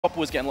Hopper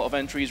was getting a lot of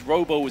entries,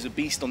 Robo was a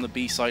beast on the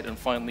B side, and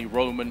finally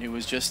Roman, who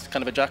was just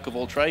kind of a jack of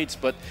all trades.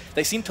 But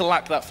they seemed to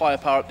lack that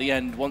firepower at the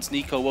end. Once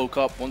Nico woke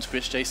up, once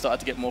Chris J started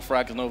to get more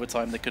frags in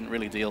overtime, they couldn't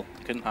really deal.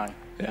 They couldn't hang.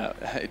 Yeah.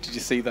 Did you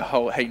see the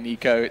whole, hey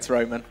Nico, it's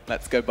Roman,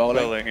 let's go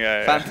bowling?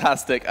 Yeah,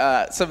 Fantastic.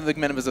 Some of the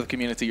members of the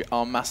community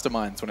are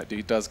masterminds when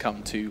it does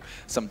come to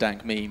some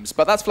dank memes.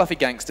 But that's Fluffy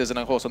Gangsters, and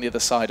of course on the other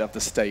side of the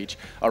stage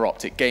are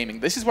OpTic Gaming.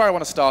 This is where I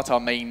want to start our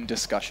main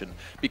discussion,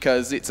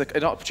 because it's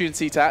an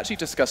opportunity to actually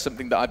discuss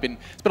something that it's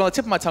been on the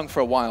tip of my tongue for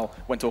a while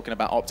when talking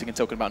about OpTic and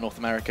talking about North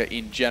America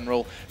in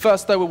general.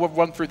 First though, we'll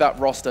run through that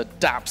roster: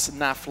 Daps,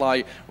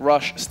 Nafly,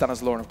 Rush,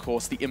 Stanislaw, and of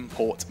course the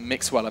import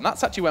Mixwell. And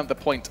that's actually where the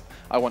point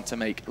I want to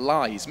make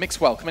lies.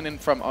 Mixwell coming in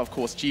from, of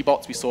course,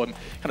 G-Bots. We saw him,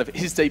 kind of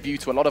his debut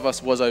to a lot of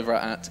us was over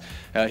at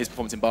his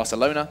performance in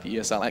Barcelona, the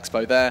ESL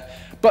Expo there.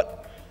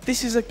 But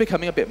this is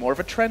becoming a bit more of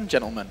a trend,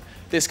 gentlemen.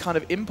 This kind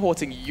of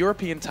importing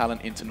European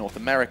talent into North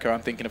America.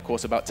 I'm thinking, of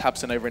course, about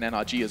Tabson over in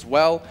NRG as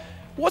well.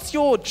 What's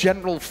your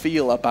general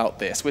feel about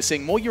this? We're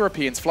seeing more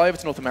Europeans fly over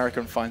to North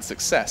America and find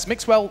success.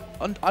 Mixwell,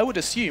 I would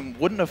assume,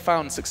 wouldn't have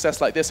found success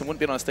like this and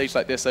wouldn't be on a stage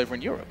like this over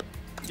in Europe.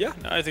 Yeah,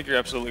 no, I think you're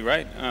absolutely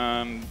right.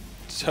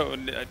 So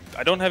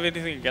I don't have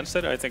anything against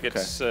it. I think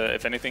it's,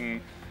 if anything,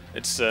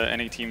 it's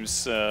any teams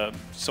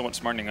somewhat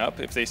smartening up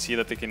if they see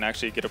that they can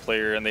actually get a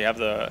player and they have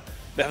the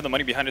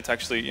money behind it to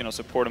actually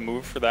support a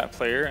move for that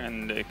player,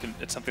 and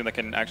it's something that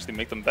can actually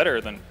make them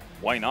better. Then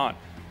why not?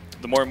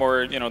 The more and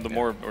more, the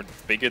more or the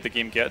bigger the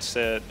game gets,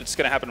 it's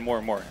going to happen more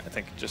and more. I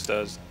think just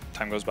as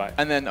time goes by.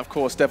 And then, of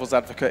course, devil's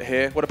advocate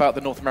here. What about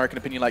the North American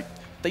opinion? Like,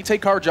 they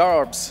take our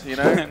jobs, What do you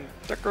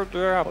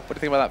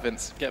think about that,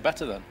 Vince? Get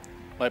better then.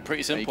 Like,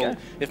 pretty simple.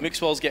 If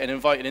Mixwell's getting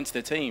invited into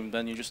the team,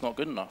 then you're just not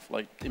good enough.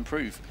 Like,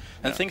 improve.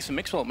 And things for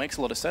Mixwell makes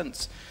a lot of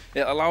sense. It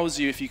allows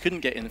you, if you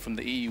couldn't get in from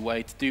the EU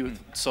way, to do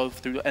so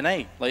through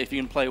NA. Like, if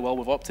you can play well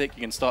with OpTic,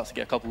 you can start to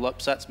get a couple of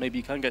upsets, maybe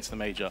you can get to the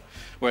major.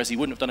 Whereas he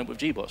wouldn't have done it with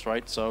G-Bots,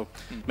 right? So,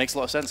 makes a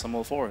lot of sense. I'm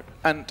all for it.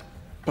 And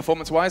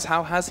performance-wise,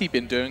 how has he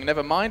been doing?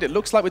 Never mind, it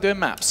looks like we're doing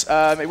maps.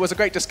 It was a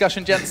great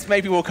discussion, gents.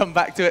 Maybe we'll come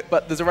back to it,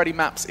 but there's already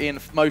maps in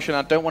motion.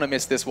 I don't want to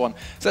miss this one.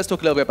 So let's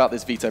talk a little bit about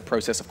this veto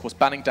process. Of course,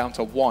 banning down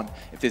to 1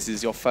 if this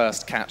is your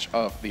first catch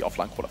of the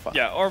offline qualifier.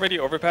 Yeah, already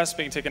Overpass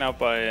being taken out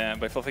by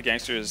Fluffy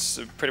Gangsters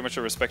is pretty much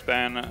a respect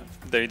ban.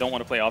 They don't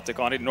want to play OpTic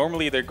on it.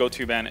 Normally, their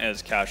go-to ban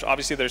is Cash.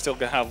 Obviously, they're still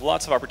going to have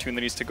lots of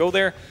opportunities to go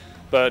there,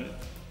 but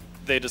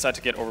they decide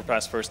to get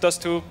Overpass first.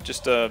 Dust 2,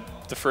 just the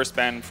first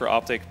ban for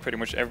OpTic pretty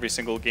much every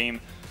single game.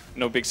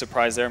 No big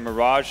surprise there.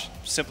 Mirage,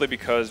 simply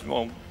because,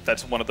 well,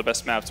 that's one of the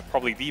best maps,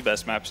 probably the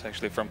best maps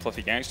actually from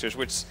Fluffy Gangsters,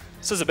 which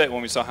says a bit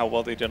when we saw how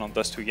well they did on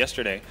Dust 2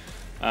 yesterday.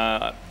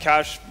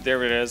 Cash,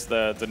 there it is,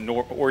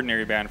 the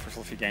ordinary ban for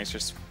Fluffy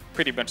Gangsters,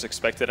 pretty much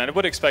expected. And I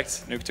would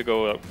expect Nuke to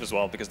go as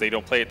well, because they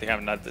don't play it, they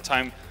haven't had the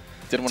time.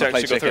 Didn't want to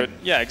play chicken.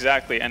 Yeah,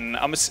 exactly. And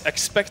I'm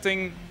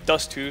expecting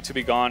Dust 2 to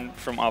be gone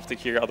from OpTic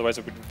here, otherwise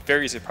I would be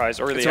very surprised.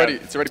 Or it's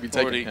already been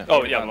taken.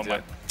 Oh,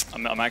 yeah,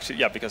 I'm actually,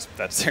 yeah, because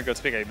that's their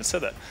go-to pick, I even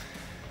said that.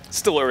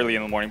 Still early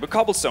in the morning, but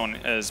Cobblestone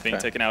is being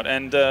taken out,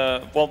 and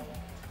well,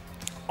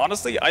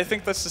 honestly, I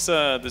think this is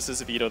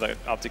a veto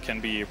that OpTic can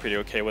be pretty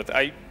okay with.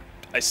 I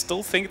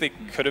still think they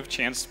could have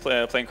chanced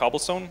playing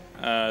Cobblestone.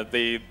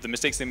 The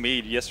mistakes they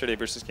made yesterday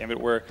versus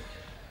Gambit were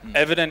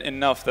evident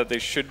enough that they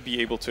should be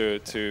able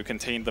to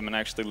contain them and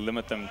actually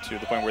limit them to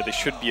the point where they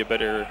should be a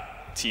better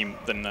team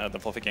than the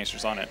Fluffy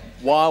Gangsters on it.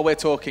 While we're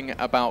talking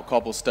about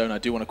Cobblestone, I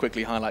do want to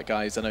quickly highlight,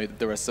 guys, I know that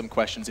there are some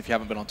questions if you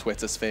haven't been on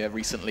Twitter sphere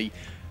recently.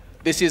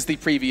 This is the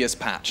previous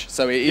patch,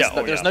 so it is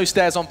there's no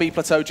stairs on B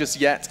Plateau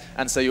just yet,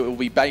 and so it will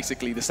be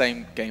basically the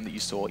same game that you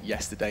saw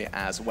yesterday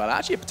as well.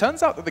 Actually, it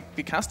turns out that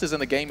the casters in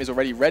the game is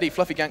already ready.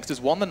 Fluffy Gangsters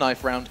won the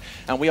knife round,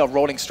 and we are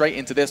rolling straight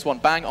into this one,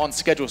 bang on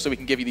schedule, so we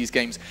can give you these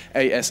games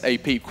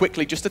ASAP.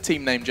 Quickly, just a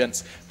team name,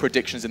 gents,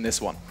 predictions in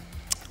this one.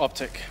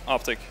 OpTic.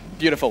 OpTic.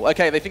 Beautiful.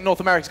 Okay, they think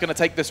North America's going to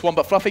take this one,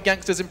 but Fluffy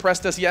Gangsters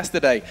impressed us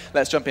yesterday.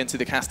 Let's jump into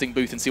the casting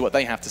booth and see what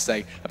they have to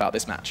say about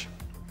this match.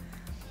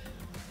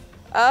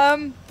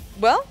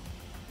 Well,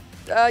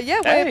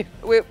 yeah,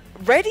 we're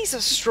ready's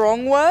a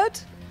strong word.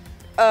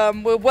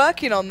 We're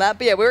working on that,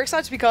 but yeah, we're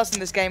excited to be casting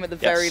this game at the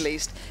very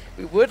least.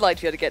 We would like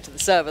to be able to get to the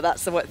server.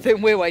 That's the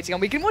thing we're waiting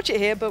on. We can watch it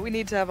here, but we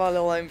need to have our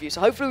little own view.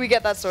 So hopefully we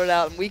get that sorted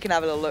out and we can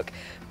have a little look.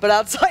 But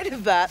outside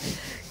of that,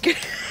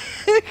 getting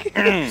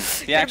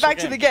back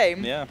to the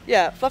game,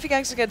 yeah, Fluffy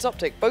Gangsters against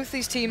OpTic. Both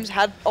these teams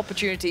had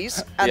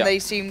opportunities, and they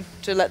seem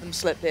to let them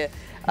slip here.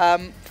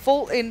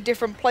 Fault in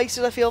different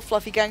places, I feel.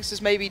 Fluffy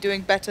Gangsters maybe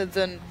doing better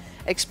than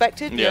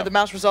expected. You know, the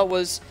mouse result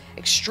was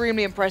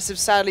extremely impressive.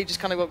 Sadly,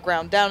 just kind of got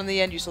ground down in the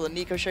end. You saw the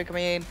Nico show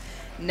coming in.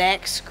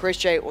 Next, Chris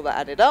J, all that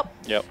added up.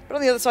 But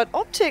on the other side,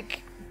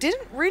 OpTic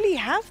didn't really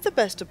have the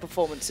best of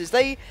performances.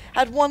 They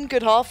had one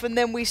good half, and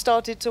then we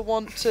started to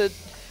want to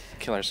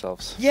kill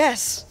ourselves.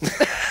 Yes.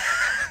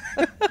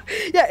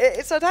 Yeah,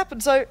 it started to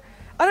happen. So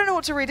I don't know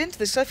what to read into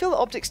this. I feel that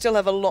OpTic still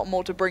have a lot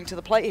more to bring to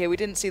the plate here. We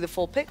didn't see the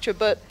full picture,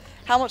 but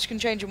how much can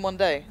change in one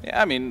day?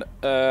 Yeah, I mean,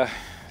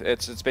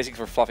 It's basically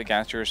for Fluffy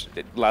Gangsters.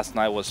 Last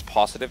night was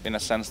positive in a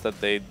sense that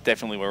they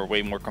definitely were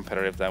way more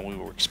competitive than we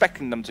were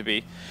expecting them to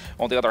be.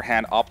 On the other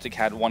hand, OpTic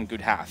had one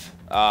good half.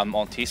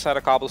 On T side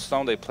of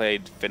Cobblestone, they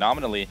played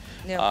phenomenally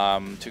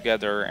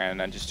together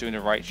and just doing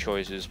the right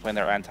choices, playing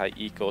their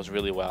anti-ecos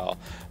really well,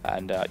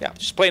 and yeah,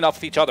 just playing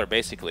off each other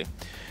basically.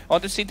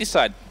 On the CT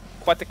side,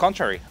 quite the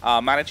contrary,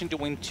 managing to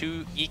win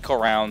 2 eco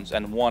rounds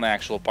and 1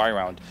 actual buy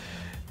round.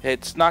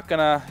 It's not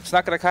gonna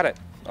cut it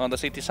on the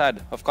CT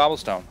side of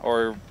Cobblestone,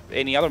 or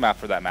any other map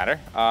for that matter.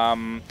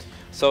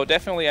 So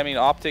definitely, I mean,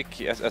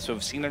 OpTic, as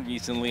we've seen them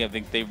recently, I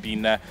think they've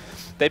been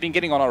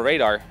getting on our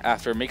radar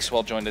after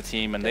Mixwell joined the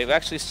team, and they've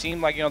actually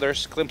seemed like, you know,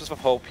 there's glimpses of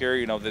hope here,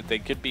 you know, that they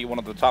could be one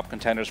of the top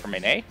contenders for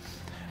main A.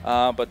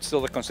 But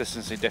still the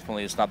consistency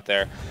definitely is not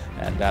there,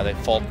 and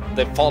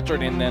they've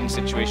faltered in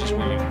situations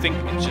where you think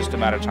it's just a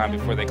matter of time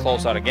before they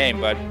close out a game.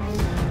 But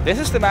this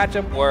is the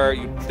matchup where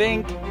you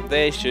think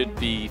they should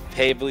be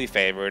heavily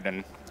favored,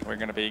 and we're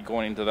going to be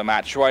going into the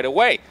match right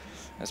away.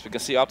 As we can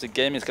see, OpTic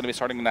Gaming is going to be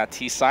starting on that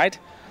T side.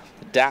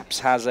 Daps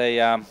has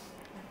a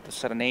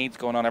set of nades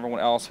going on, everyone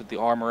else with the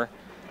armor.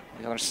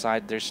 On the other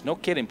side, there's no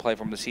kid in play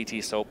from the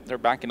CT, so they're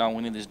banking on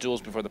winning these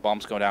duels before the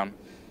bombs go down.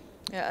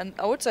 Yeah, and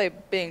I would say,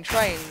 being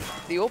trained,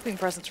 the AWPing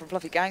presence from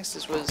Fluffy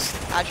Gangsters was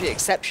actually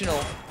exceptional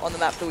on the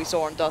map that we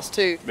saw on Dust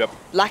 2. Yep.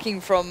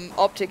 Lacking from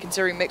OpTic,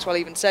 considering Mixwell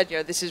even said, you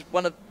know, this is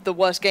one of the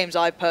worst games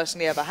I've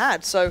personally ever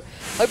had. So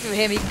hopefully for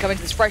him, he can come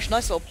into this fresh,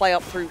 nice little play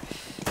up through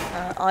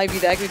Ivy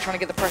there, going to be trying to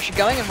get the pressure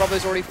going, and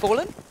Robbo's already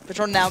fallen.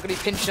 Patron now going to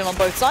be pinched in on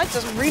both sides,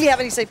 doesn't really have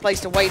any safe place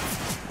to wait.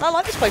 And I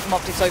like this play from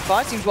OpTic so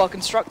far. It seems well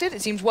constructed,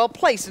 it seems well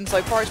placed, and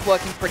so far it's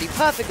working pretty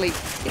perfectly.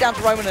 He's down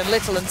to Roman and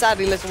Little, and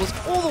sadly Little was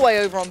all the way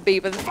over on B,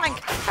 but the flank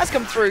has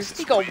come through.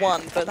 He got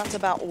 1, but that's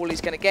about all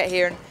he's going to get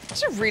here, and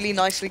it's a really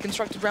nicely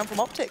constructed round from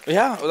OpTic.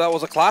 Yeah, well, that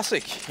was a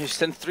classic. You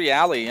send 3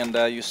 alley, and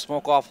you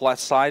smoke off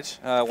left side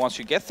once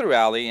you get through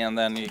alley, and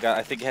then you got,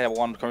 I think you had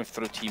 1 coming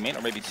through teammate,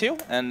 or maybe 2,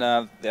 and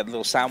they had a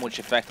little sandwich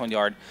effect on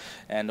yard,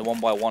 and the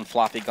 1-by-1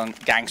 Floppy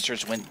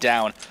Gangsters went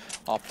down.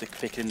 OpTic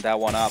picking that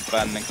one up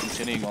and then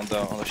continuing on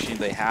the sheet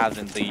they had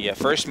in the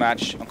first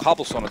match on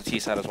Cobblestone on the T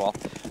side as well.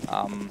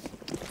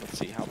 Let's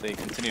see how they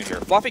continue here.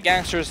 Fluffy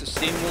Gangsters is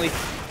seemingly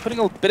putting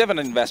a bit of an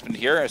investment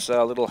here, as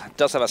Little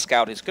does have a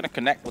scout. He's going to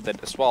connect with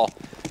it as well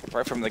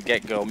right from the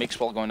get-go.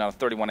 Mixwell going down to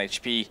 31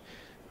 HP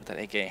with that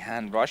AK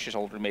hand rush. Has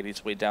already made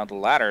its way down the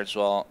ladder as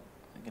well.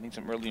 Getting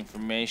some early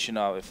information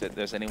of if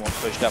there's anyone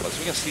pushed up. As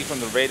we can see from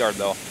the radar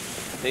though,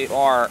 they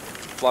are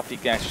Fluffy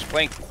Gangsters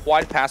playing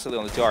quite passively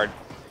on the yard.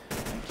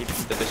 Keeping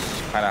the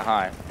distance kind of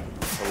high.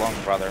 So long,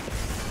 brother.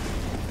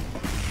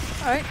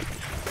 Alright.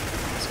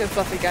 Let's go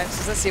Fluffy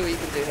Gangsters. Let's see what you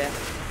can do here.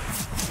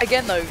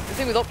 Again, though, the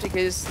thing with OpTic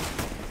is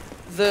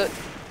that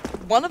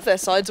one of their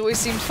sides always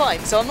seems fine,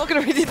 so I'm not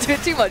going to read into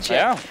it too much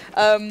yet.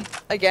 Yeah.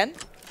 Again,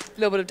 a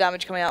little bit of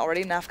damage coming out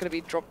already. Naf going to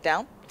be dropped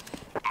down.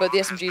 But the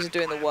SMGs are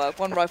doing the work.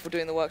 One rifle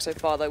doing the work so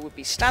far, though, would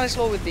be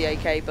Stanislaw with the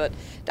AK, but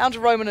down to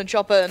Roman and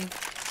Chopper, and...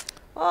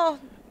 oh,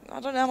 I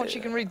don't know how much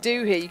you can really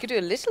do here. You could do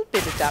a little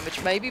bit of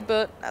damage maybe,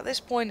 but at this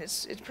point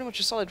it's pretty much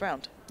a solid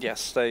round.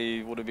 Yes,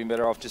 they would have been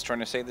better off just trying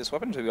to save this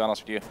weapon, to be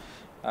honest with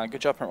you.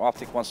 Good job from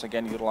OpTic once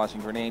again, utilizing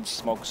grenades,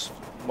 smokes,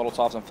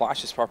 molotovs and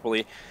flashes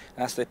properly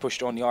as they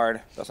pushed on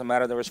yard. Doesn't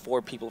matter, there was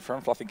 4 people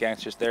from Fluffy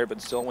Gangsters there,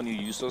 but still when you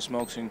use those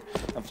smokes and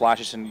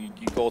flashes and you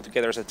go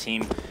together as a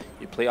team,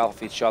 you play off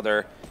of each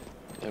other,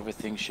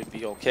 everything should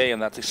be okay,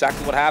 and that's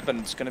exactly what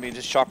happened. It's going to be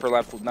just Chopper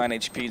left with 9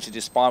 HP to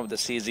just spawn with the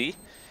CZ.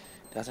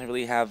 Doesn't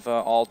really have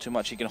all too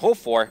much he can hope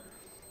for,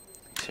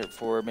 except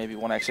for maybe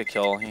 1 extra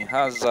kill. He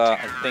has, I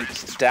think,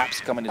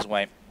 Daps coming his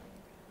way.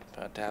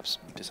 But Daps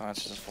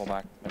decides to just fall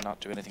back and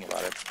not do anything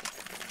about it.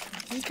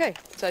 Okay,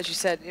 so as you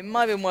said, it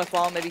might have been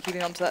worthwhile maybe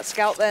keeping on to that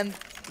scout then.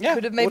 Yeah,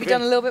 could have maybe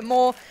done a little bit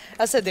more.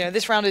 As I said, you know,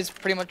 this round is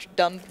pretty much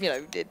done. You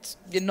know,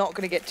 you're not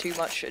going to get too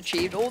much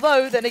achieved.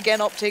 Although, then again,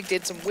 OpTic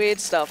did some weird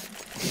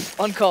stuff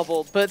on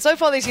Cobble. But so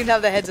far, they seem to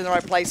have their heads in the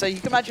right place. So you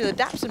can imagine the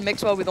Daps and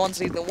Mixwell with 1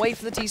 leading the way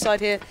for the T side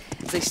here.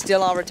 As they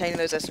still are retaining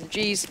those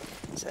SMGs,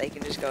 so they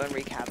can just go and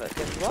wreak havoc.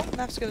 And well,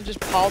 Naf's going to just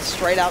pile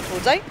straight out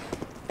towards A.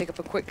 Pick up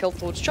a quick kill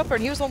towards Chopper,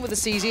 and he was the one with the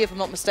CZ, if I'm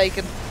not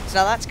mistaken. So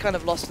now that's kind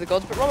of lost to the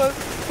gods. But Robbo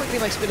quickly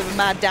makes a bit of a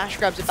mad dash,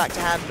 grabs it back to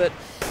hand. But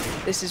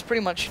this is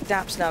pretty much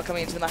Daps now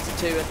coming into the matter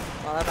too, and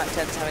well, that back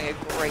 10's having a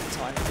great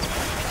time at this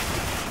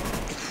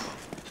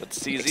point. But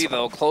CZ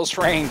though, close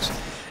range.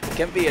 It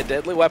can be a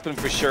deadly weapon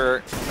for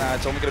sure.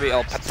 It's only going to be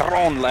El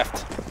Patron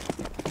left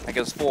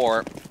against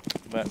 4,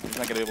 but he's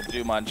not going to be able to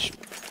do much.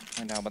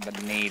 Right now about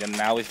the nade, and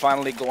now we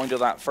finally go into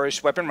that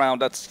first weapon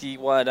round. Let's see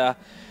what the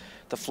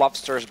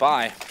Fluffsters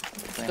buy.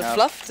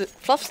 The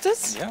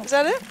Fluffsters? Yeah. Is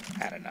that it?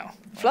 I don't know.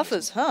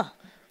 Fluffers, huh?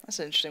 That's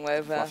an interesting way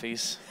of...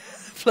 Fluffies.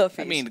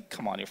 Fluffies. I mean,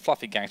 come on, you're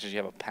Fluffy Gangsters, you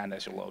have a panda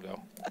as your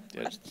logo.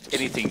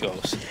 Anything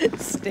goes.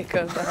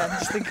 Sticker, man.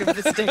 Just think of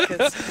the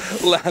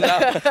stickers.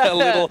 A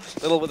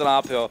little with an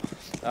uphill.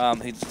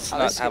 He does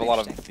not have a lot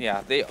of...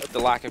 Yeah, the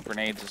lack of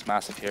grenades is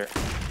massive here.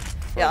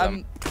 Yeah,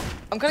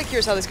 I'm kind of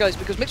curious how this goes,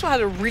 because Mixwell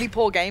had a really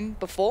poor game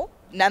before,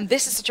 and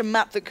this is such a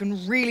map that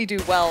can really do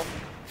well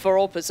for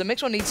Orpus. So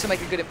Mixwell needs to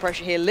make a good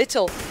impression here.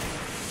 Little,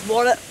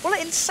 what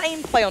an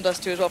insane play on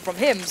Dust 2 as well from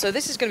him. So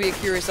this is going to be a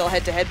curious little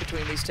head-to-head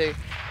between these two.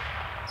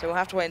 So we'll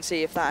have to wait and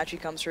see if that actually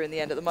comes through in the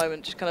end. At the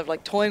moment, just kind of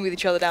like toying with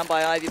each other down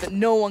by Ivy, but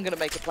no one going to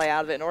make a play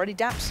out of it. And already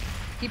Daps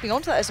keeping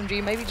on to that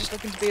SMG, maybe just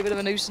looking to be a bit of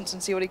a nuisance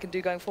and see what he can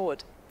do going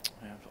forward.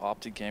 Yeah,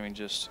 OpTic Gaming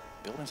just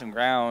building some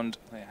ground.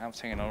 They have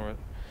taken over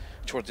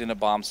towards the end of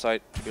bomb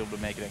site to be able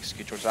to make it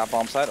execute towards that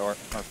bomb site or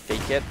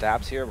fake it.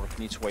 Daps here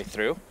working its way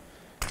through.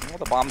 Well,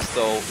 the bomb's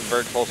still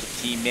very close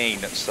to team main,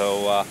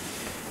 so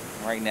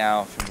right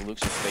now, from the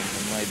looks of things,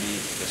 it might be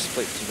the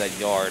split to that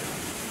yard.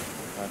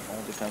 But it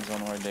all depends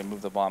on where they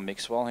move the bomb.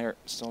 Mixwell here,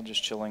 still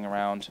just chilling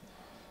around.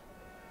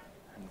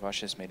 And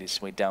Rush has made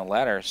his way down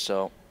ladder,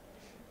 so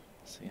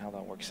see how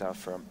that works out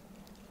for him.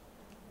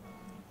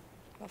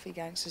 Fluffy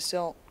Gangsters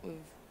still with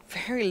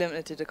very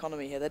limited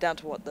economy here. They're down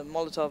to what, the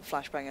Molotov,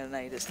 Flashbang, and a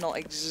nade. It's not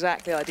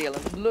exactly ideal.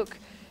 And look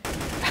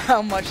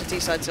how much the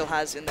T-side still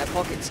has in their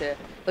pockets here.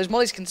 Those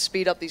mollies can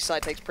speed up these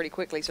side takes pretty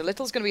quickly. So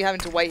Little's going to be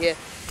having to wait here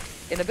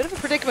in a bit of a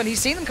predicament. He's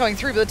seen them coming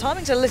through, but the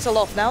timing's a little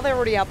off. Now they're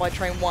already out by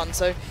train 1.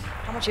 So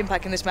how much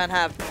impact can this man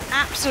have?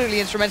 Absolutely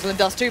instrumental in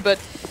Dust 2, but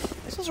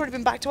this one's already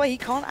been backed away. He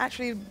can't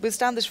actually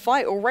withstand this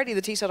fight. Already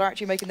the T-side are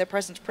actually making their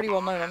presence pretty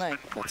well known, aren't they?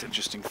 That's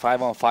interesting.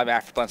 5-on-5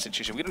 after plant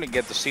situation. We don't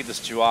get to see this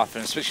too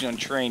often, especially on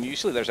train.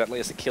 Usually there's at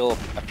least a kill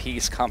a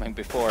piece coming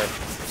before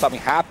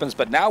something happens,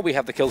 but now we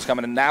have the kills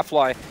coming, and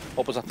Nafly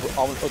opens up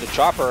the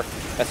chopper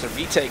as the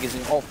retake is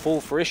in all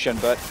full fruition,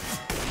 but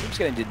he's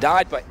getting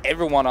denied by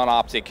everyone on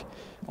OpTic.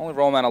 Only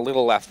Roman a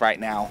little left right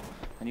now.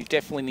 And you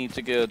definitely need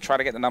to try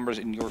to get the numbers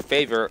in your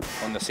favor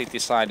on the CT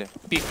side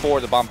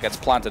before the bomb gets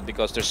planted,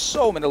 because there's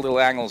so many little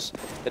angles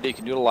that you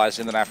can utilize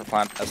in the after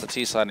plant as the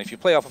T side. And if you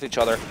play off of each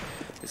other,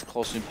 it's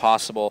close to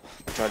impossible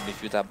to try to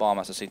defuse that bomb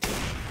as a CT.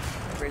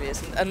 It really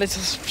is. And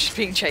Little's just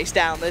being chased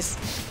down. This.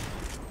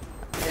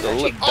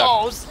 Look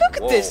Look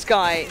at this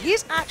guy.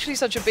 He's actually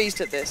such a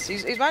beast at this.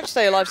 He's managed to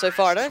stay alive so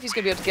far. I don't know if he's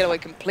going to be able to get away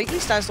completely.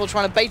 Stands still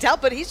trying to bait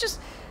out, but he's just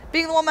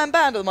being the one-man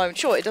band at the moment.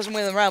 Sure, it doesn't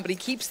win the round, but he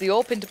keeps the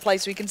AWP into play,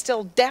 so he can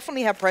still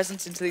definitely have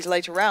presence into these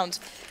later rounds.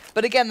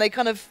 But again, they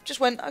kind of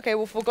just went, okay,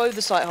 we'll forego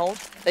the site hold.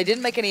 They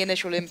didn't make any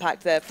initial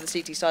impact there for the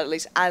CT side, at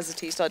least as the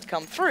T side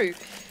come through.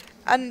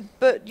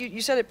 But you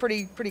said it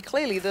pretty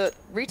clearly that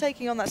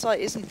retaking on that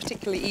site isn't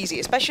particularly easy,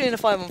 especially in a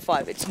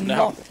 5-on-5. It's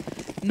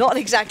not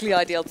exactly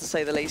ideal, to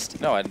say the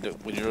least. No, and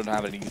when you don't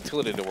have any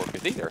utility to work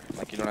with either.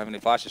 Like, you don't have any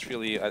flashes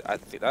really. I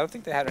don't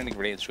think they had any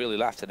grenades really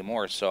left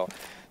anymore, so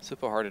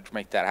super hard to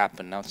make that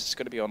happen. Now it's just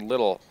going to be on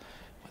Little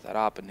with that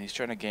up, and he's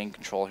trying to gain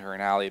control here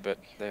in alley, but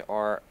they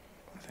are,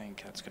 I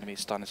think that's going to be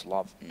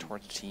Stanislav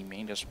towards team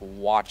main, just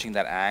watching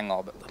that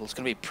angle, but Little's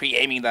going to be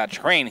pre-aiming that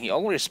train. He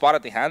already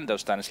spotted the hand though,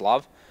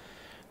 Stanislav.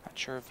 Not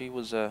sure if he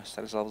was,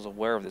 Stanislav was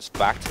aware of this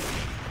fact.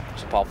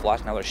 There's a pop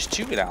flash, now there's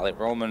 2 in alley.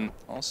 Roman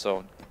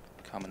also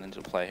coming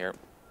into play here.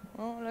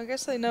 Well, I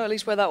guess they know at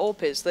least where that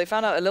AWP is. They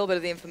found out a little bit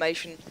of the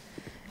information.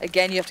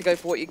 Again, you have to go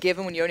for what you're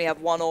given when you only have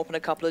 1 AWP and a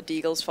couple of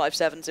Deagles,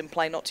 5-7s in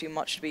play, not too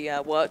much to be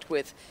worked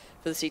with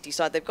for the CT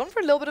side. They've gone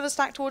for a little bit of a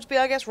stack towards B,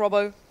 I guess.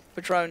 Robbo,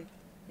 Patron,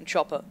 and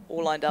Chopper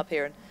all lined up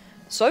here. And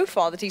so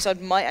far, the T side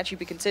might actually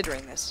be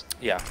considering this.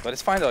 Yeah, but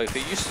it's fine though. If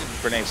they use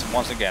the grenades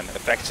once again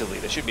effectively,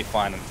 they should be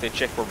fine. And if they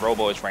check where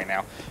Robo is right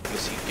now,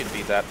 because he could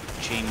be that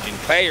changing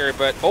player.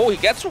 But oh, he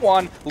gets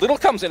one. Little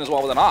comes in as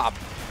well with an op.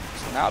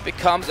 So now it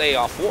becomes a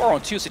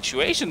 4-on-2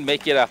 situation.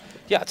 Make it a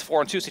it's a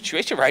 4-on-2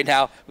 situation right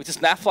now with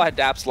just Nafly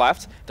Daps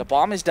left. The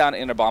bomb is down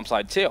in the bomb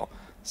side too.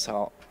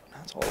 So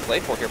that's all to play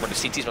for here for the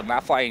CTs with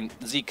Nafly and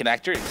Z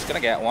connector. He's gonna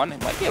get one. He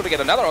might be able to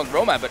get another on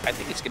Roman, but I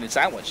think he's getting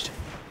sandwiched.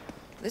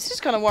 This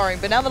is kind of worrying,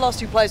 but now the last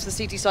 2 players for the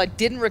CT side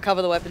didn't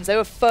recover the weapons. They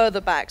were further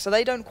back, so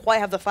they don't quite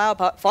have the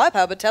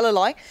firepower, but tell a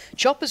lie.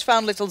 Chopper's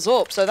found Little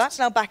Zorp, so that's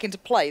now back into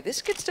play.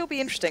 This could still be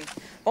interesting.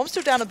 Bomb's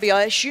still down at B.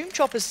 I assume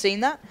Chopper's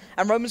seen that,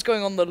 and Roman's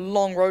going on the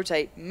long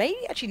rotate.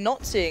 Maybe actually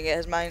not seeing it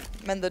has meant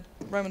that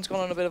Roman's gone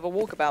on a bit of a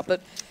walkabout,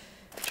 but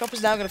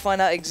Chopper's now going to find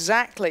out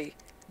exactly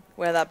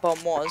where that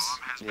bomb was.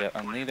 Yeah,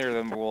 and neither of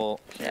them will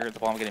hear the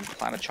bomb getting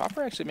planted.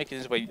 Chopper actually making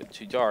his way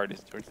to yard.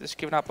 Is they just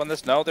giving up on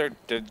this? No,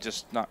 they're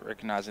just not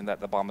recognizing that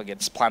the bomb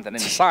gets planted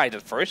inside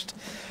at first.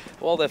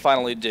 Well, they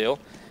finally do.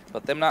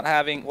 But them not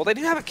having... Well, they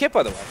do have a kit,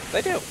 by the way.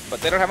 They do.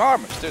 But they don't have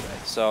armors, do they?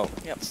 So,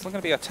 it's still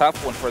going to be a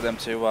tough one for them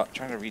to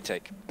try to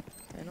retake.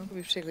 Yeah, not going to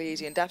be particularly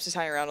easy. And Daps is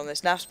hanging around on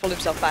this. Naf's pulled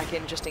himself back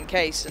in just in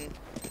case. And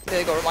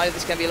they got reminded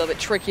this is going to be a little bit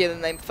trickier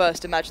than they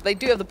first imagined. They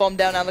do have the bomb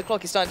down now. The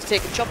clock is starting to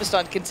tick. And Chopper's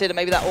starting to consider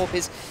maybe that AWP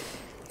is,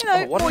 you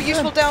know, more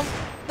useful down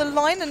the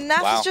line. And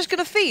Naf is just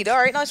going to feed. All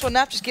right, nice one,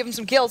 Naf. Just give him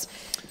some kills.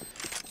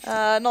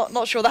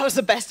 Not sure that was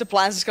the best of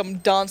plans to come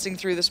dancing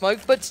through the smoke.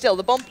 But still,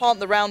 the bomb plant,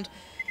 the round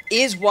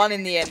is won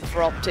in the end for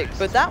OpTic.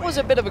 But that was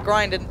a bit of a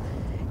grind. And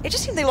it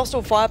just seemed they lost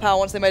all firepower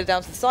once they made it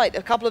down to the site.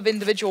 A couple of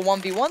individual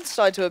 1v1s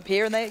started to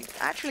appear, and they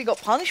actually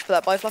got punished for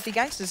that by Fluffy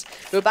Gangsters,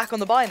 who are back on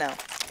the buy now.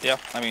 Yeah,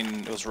 I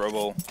mean, it was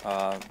Robo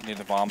near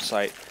the bomb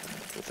site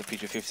with the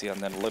P250,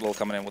 and then Little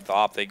coming in with the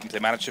op. They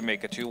managed to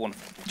make a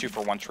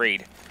 2-for-1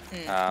 trade.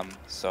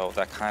 So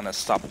that kind of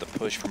stopped the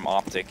push from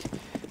OpTic.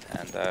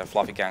 And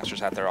Fluffy Gangsters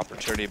had their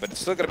opportunity, but it's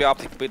still going to be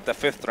OpTic with the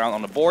 5th round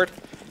on the board.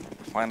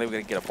 Finally, we're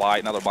going to get a buy,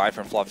 another buy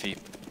from Fluffy.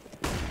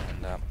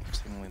 And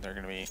seemingly they're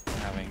going to be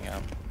having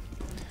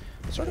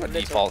sort of a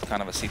default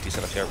kind of a CT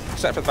setup here.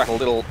 Except for the fact a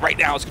little, right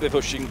now it's going to be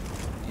pushing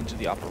into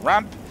the upper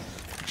ramp.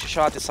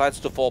 Shot decides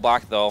to fall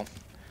back though,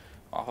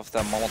 off of the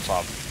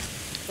Molotov.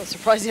 Not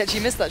surprised he actually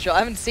missed that shot. I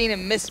haven't seen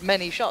him miss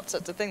many shots.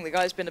 That's the thing. The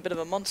guy's been a bit of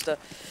a monster.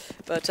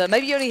 But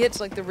maybe he only hits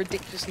like the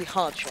ridiculously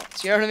hard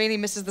shots. You know what I mean? He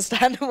misses the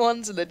standard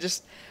ones and then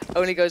just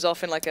only goes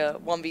off in like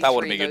a 1v3 that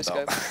wouldn't be good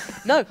though.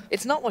 No,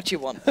 it's not what you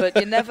want, but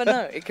you never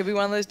know. It could be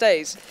one of those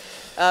days.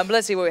 But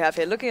let's see what we have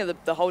here. Looking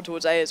at the hold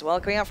towards A as well,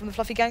 coming out from the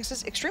Fluffy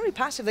Gangsters, extremely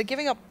passive. They're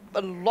giving up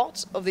a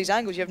lot of these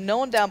angles. You have no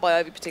one down by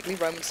Ivy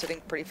particularly. Roman's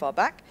sitting pretty far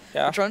back.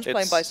 Yeah, Patron's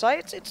playing by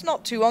side. It's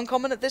not too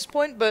uncommon at this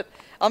point, but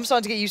I'm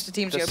starting to get used to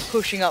teams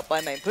pushing up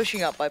by main,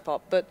 pushing up by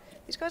pop. But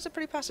these guys are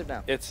pretty passive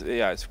now.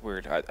 It's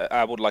weird.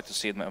 I would like to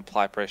see them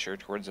apply pressure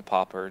towards the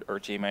pop or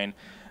G main.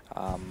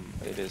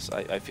 It is,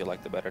 I feel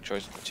like, the better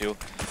choice of the two.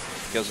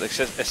 Because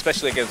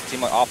especially against a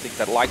team like OpTic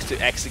that likes to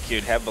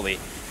execute heavily,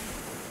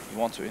 you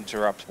want to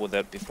interrupt with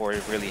it before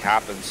it really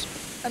happens.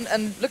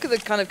 And look at the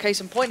kind of case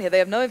in point here. They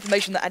have no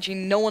information that actually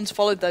no one's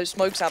followed those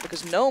smokes out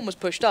because no one was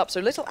pushed up. So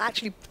Little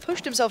actually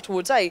pushed himself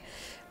towards A,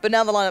 but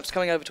now the lineup's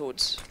coming over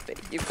towards B.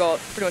 You've got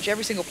pretty much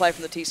every single player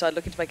from the T side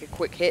looking to make a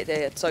quick hit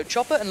here. So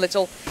Chopper and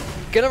Little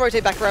gonna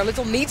rotate back around.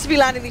 Little needs to be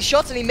landing these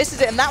shots and he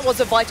misses it, and that was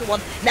a vital one.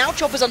 Now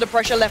Chopper's under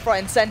pressure left, right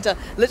and center.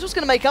 Little's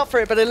gonna make up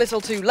for it, but a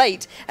little too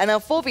late. And now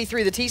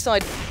 4v3, the T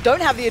side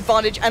don't have the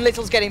advantage and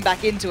Little's getting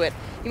back into it.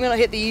 He may not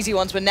hit the easy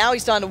ones, but now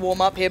he's starting to warm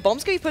up here.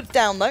 Bomb's gonna be put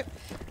down though.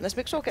 Unless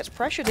Mixwell gets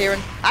pressured here,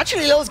 and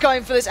actually Little's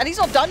going for this, and he's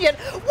not done yet.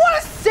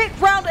 What a sick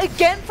round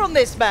again from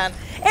this man.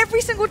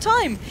 Every single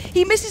time.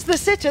 He misses the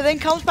sitter, then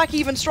comes back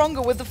even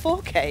stronger with the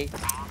 4K.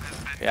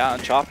 Yeah,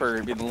 and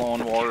Chopper, being the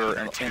lone warrior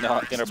in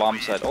the inner bomb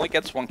side, only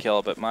gets 1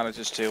 kill, but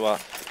manages to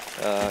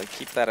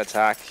keep that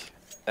attack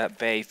at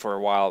bay for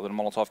a while with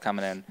Molotov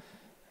coming in.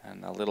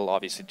 And a Little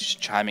obviously just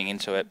chiming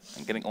into it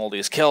and getting all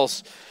these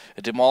kills.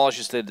 It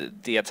demolishes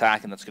the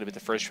attack, and that's going to be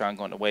the first round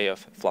going the way of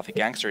Fluffy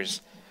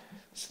Gangsters.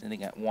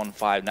 Sitting at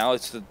 1-5. Now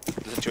it's the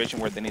situation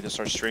where they need to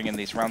start stringing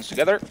these rounds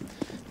together.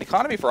 The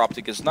economy for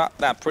OpTic is not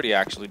that pretty,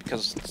 actually,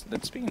 because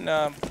it's been,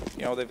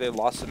 you know, they've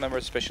lost some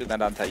members, especially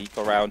that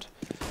anti-eco round,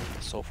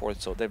 and so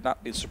forth. So they've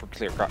not been super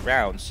clear-cut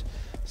rounds.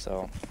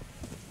 So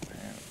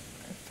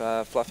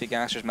if Fluffy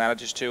Gangsters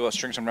manages to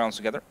string some rounds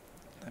together,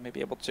 they may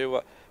be able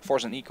to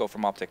force an eco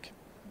from OpTic.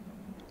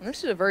 And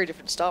this is a very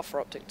different start for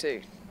OpTic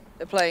too.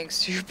 They're playing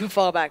super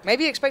far back.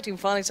 Maybe expecting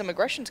finally some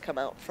aggression to come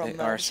out from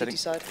the city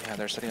side. Yeah,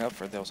 they're setting up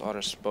for those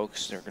other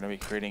smokes. They're going to be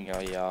creating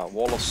a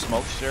wall of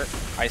smokes here,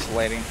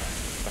 isolating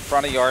the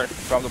front of the yard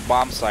from the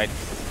bomb site.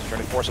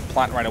 Trying to force a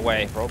plant right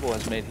away. Robo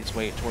has made his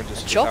way towards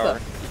this Chopper,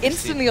 tower.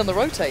 instantly on the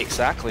rotate.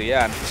 Exactly,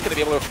 yeah. And he's going to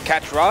be able to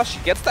catch Rush.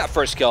 He gets that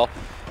first kill.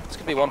 It's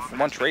going to be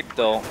one trade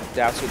though.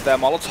 That's with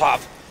them.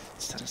 Molotov.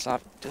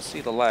 Stanislav does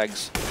see the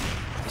legs.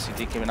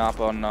 DCD coming up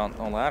on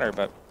ladder,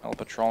 but El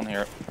Patron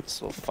here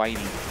still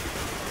fighting.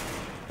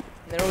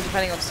 They're all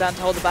depending on Stan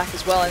to hold the back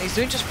as well, and he's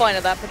doing just fine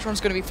at that. Patron's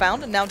going to be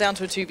found, and now down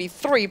to a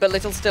 2v3, but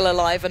Little's still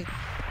alive, and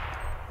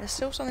there's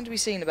still something to be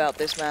seen about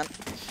this man.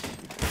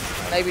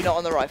 Maybe not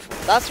on the rifle.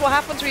 That's what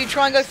happens when you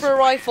try and go for a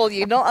rifle.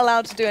 You're not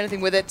allowed to do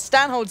anything with it.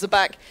 Stan holds the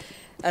back,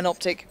 and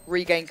OpTic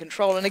regain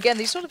control. And again,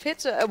 these sort of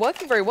hits are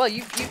working very well.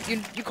 You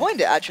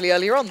coined it actually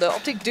earlier on. The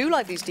OpTic do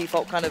like these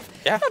default kind of,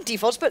 not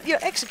defaults, but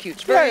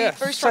executes. Very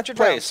structured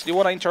rounds. You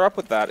want to interrupt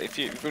with that. If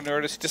you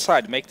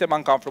decide, make them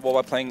uncomfortable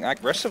by playing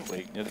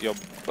aggressively. You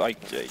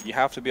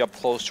have to be up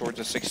close towards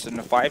the 6 and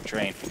the 5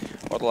 train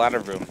or the ladder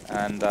room.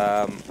 And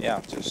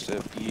just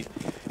be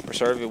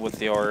reserve it with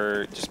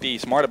your, just be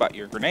smart about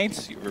your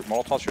grenades, your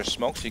Molotovs, your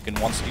smokes. You can,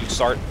 once you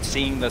start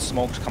seeing the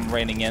smokes come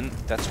raining in,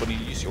 that's when you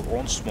use your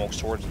own smokes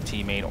towards the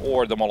teammate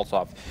or the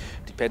Molotov,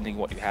 depending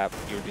what you have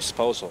at your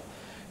disposal.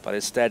 But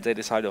instead, they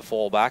decide to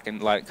fall back and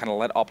kind of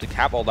let OpTic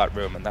have all that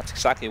room, and that's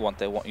exactly what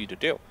they want you to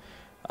do.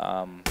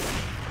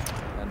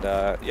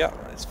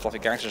 It's Fluffy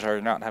Gangsters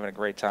are not having a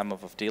great time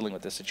of dealing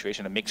with this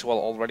situation, and Mixwell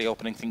already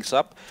opening things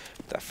up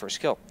with that first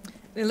kill.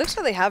 It looks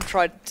like they have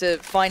tried to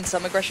find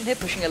some aggression here,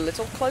 pushing a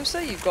little closer.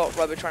 You've got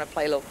Robo trying to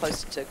play a little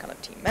closer to kind of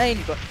team main.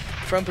 You've got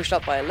Throne pushed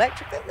up by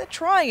Electric. They're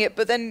trying it,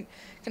 but then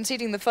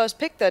conceding the first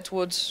pick there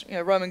towards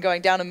Roman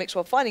going down and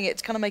Mixwell finding it,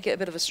 it's kind of make it a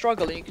bit of a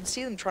struggle, and you can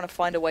see them trying to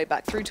find a way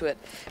back through to it.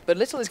 But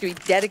Little is going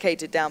to be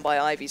dedicated down by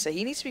Ivy, so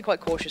he needs to be quite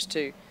cautious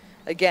too.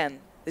 Again,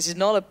 this is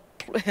not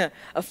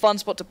a fun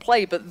spot to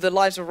play, but the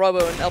lives of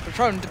Robo and El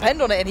Patron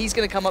depend on it, and he's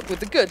going to come up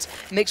with the goods.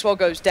 Mixwell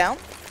goes down,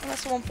 and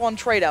that's a 1-for-1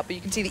 trade out, but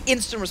you can see the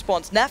instant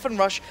response. Naf and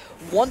Rush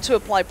want to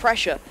apply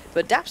pressure,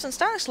 but Daps and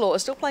Stanislaw are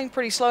still playing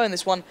pretty slow in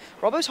this one.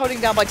 Robo's holding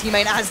down by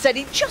teammate. As said,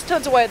 he just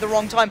turns away at the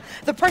wrong time.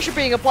 The pressure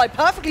being applied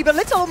perfectly, but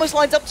Little almost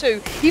lines up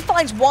too. He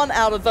finds one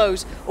out of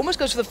those, almost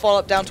goes for the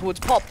follow-up down towards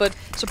Pop, but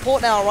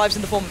support now arrives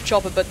in the form of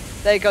Chopper, but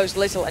there goes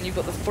Little, and you've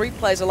got the 3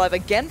 players alive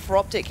again for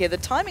OpTic here. The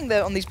timing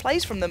there on these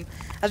plays from them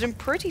has been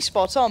pretty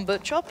spot on,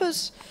 but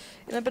Chopper's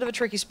in a bit of a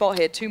tricky spot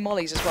here. 2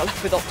 mollies as well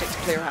left with OpTic to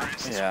clear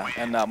out. Yeah,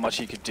 and not much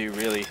he could do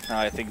really.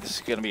 I think this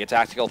is going to be a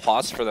tactical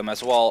pause for them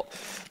as well.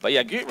 But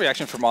yeah, good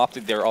reaction from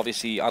OpTic there.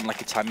 Obviously,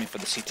 unlucky timing for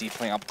the CT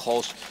playing up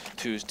close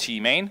to his T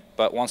main.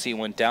 But once he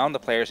went down, the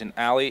players in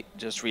alley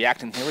just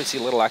reacting. Here we see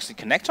Little actually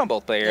connect on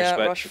both players. Yeah,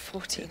 but Rush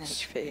 14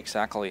 HP.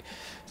 Exactly.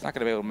 He's not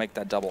going to be able to make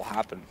that double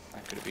happen.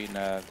 That could have been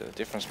the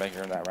difference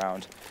maker in that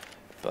round.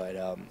 But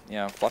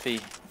yeah, Fluffy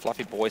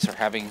boys are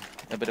having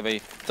a bit of a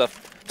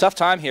tough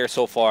time here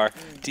so far,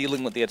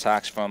 dealing with the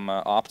attacks from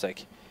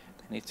OpTic.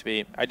 They need to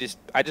be. I just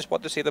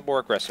want to see them more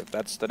aggressive.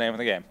 That's the name of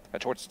the game.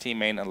 Towards the team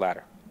main and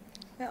ladder.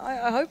 Yeah,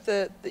 I hope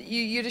that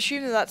you'd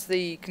assume that that's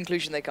the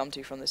conclusion they come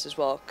to from this as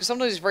well. Because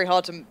sometimes it's very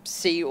hard to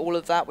see all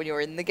of that when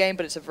you're in the game,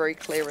 but it's a very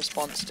clear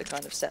response to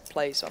kind of set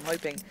play. So I'm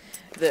hoping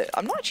that...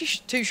 I'm not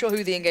actually too sure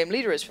who the in-game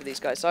leader is for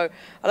these guys, so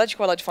I'd actually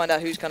quite like to find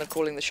out who's kind of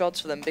calling the shots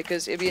for them,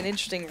 because it'd be an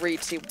interesting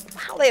read to see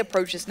how they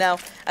approach this now,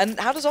 and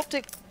how does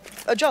OpTic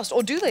adjust,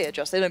 or do they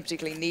adjust? They don't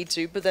particularly need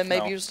to, but then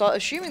maybe you'll start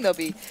assuming they'll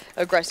be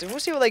aggressive. We'll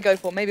see what they go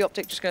for. Maybe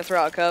OpTic just going to throw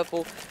out a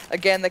curveball.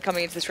 Again, they're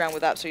coming into this round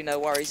with absolutely no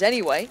worries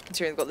anyway,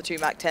 considering they've got the 2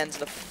 Mac 10s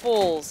and a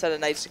full set of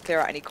nades to clear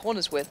out any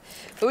corners with.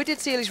 But we did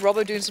see at least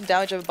Robbo doing some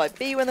damage over by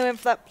B when they went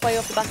for that play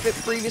off the back of it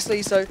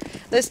previously, so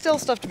there's still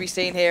stuff to be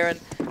seen here, and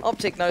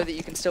OpTic know that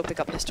you can still pick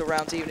up pistol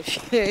rounds even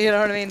if you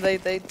know what I mean?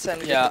 They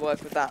certainly didn't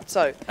work with that.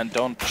 So and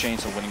don't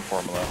change the winning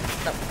formula.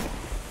 No.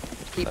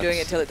 Keep doing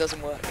it till it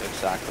doesn't work.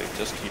 Exactly.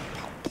 Just keep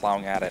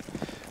plowing at it.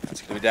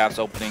 That's going to be Dabs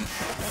opening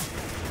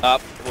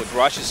up with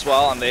Rush as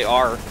well, and they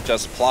are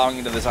just plowing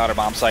into this outer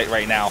bomb site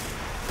right now.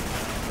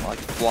 Like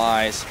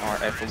flies are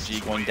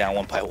FLG going down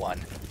 1 by 1.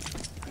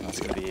 That's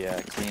going to be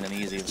clean and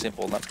easy and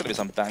simple. And that's going to be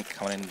some bank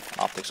coming in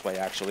OpTic's way,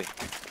 actually.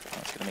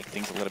 That's going to make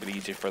things a little bit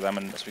easier for them.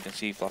 And as we can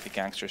see, Fluffy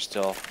Gangsters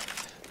still,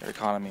 their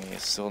economy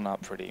is still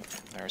not pretty.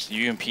 There's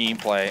UMP in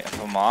play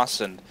from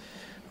Moss, and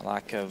a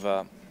lack of,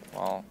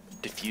 well,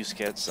 diffuse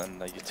kits and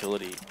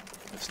utility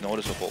is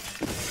noticeable.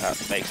 That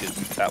makes it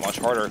that much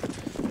harder.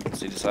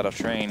 See the side of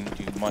train,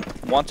 you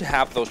want to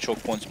have those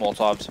choke points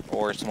Molotovs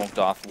or smoked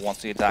off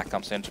once the attack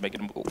comes in to make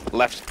it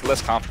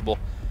less comfortable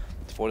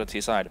for the T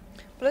side.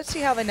 But let's see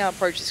how they now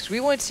approach this, because we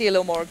want to see a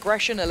little more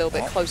aggression, a little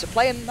bit closer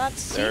play, and that's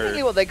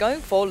seemingly what they're going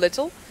for.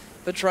 Little,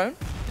 Patron,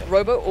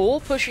 Robo all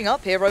pushing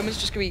up here. Roman's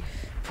just going to be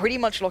pretty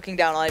much locking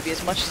down Ivy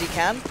as much as he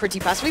can, pretty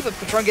passively, but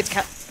Patron gets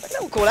a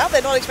little call out.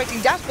 They're not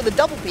expecting Dash, but the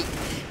double peek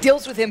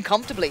deals with him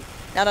comfortably.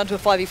 Now down to a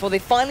 5v4, they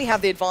finally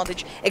have the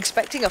advantage,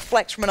 expecting a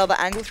flex from another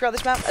angle throughout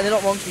this map, and they're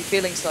not wrong to be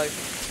feeling so.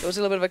 There was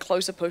a little bit of a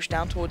closer push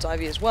down towards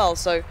Ivy as well,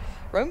 so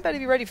Roman better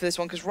be ready for this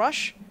one, because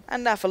Rush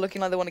and Naf are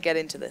looking like they want to get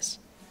into this.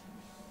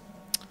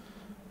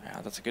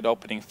 Yeah, that's a good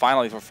opening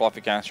finally for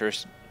Fluffy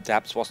Gangsters.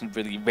 Dabs wasn't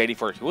really ready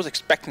for it. He was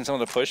expecting some of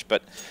the push,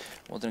 but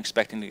wasn't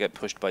expecting to get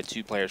pushed by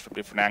 2 players from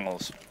different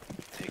angles.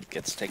 It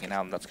gets taken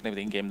out, and that's going to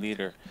be the in-game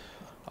leader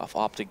of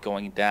OpTic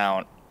going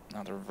down.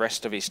 Now the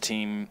rest of his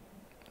team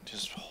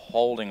just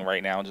holding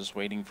right now, just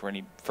waiting for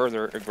any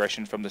further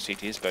aggression from the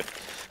CTs, but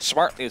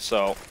smartly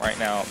so. Right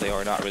now, they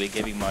are not really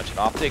giving much. And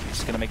OpTic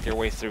is going to make their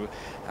way through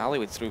alley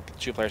with through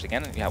 2 players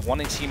again. And you have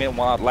 1 in teammate, 1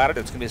 out ladder.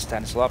 That's going to be a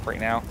standstill up right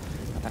now.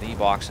 That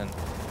E-box, and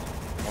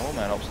oh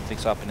man, opens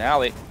things up in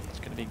alley. It's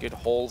going to be a good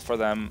hold for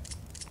them.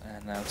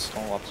 And now it's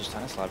all up to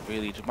Stanislav,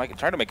 really just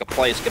trying to make a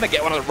play. He's going to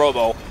get one of the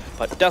Robo,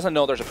 but doesn't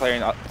know there's a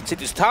player in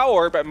City's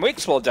tower, but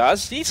Mixwell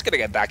does. He's going to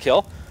get that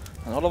kill.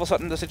 And all of a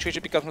sudden, the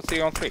situation becomes a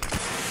 3-on-3.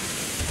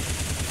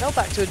 Fell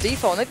back to a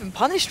default, and they've been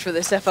punished for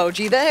this,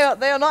 FLG.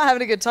 They are not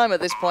having a good time at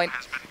this point.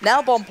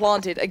 Now bomb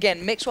planted.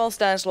 Again, Mixwell,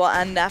 Stanislaw,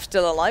 and Naf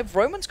still alive.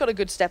 Roman's got a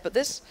good step at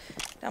this,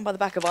 down by the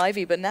back of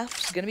Ivy, but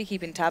Naf's going to be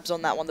keeping tabs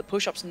on that one. The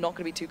push-up's not going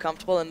to be too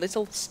comfortable, and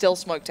Little still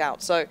smoked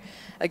out. So,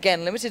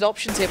 again, limited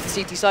options here for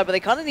the CT side, but they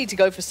kind of need to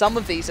go for some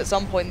of these at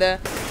some point. They're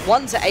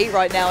 1 to 8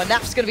 right now, and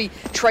Naf's going to be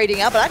trading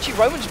out, but actually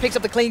Roman just picks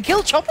up the clean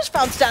kill. Chopper's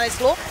found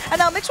Stanislaw, and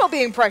now Mixwell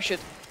being pressured.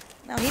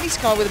 Now he needs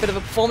to come up with a bit of a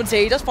performance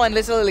here. He does find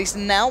Little at least,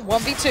 and now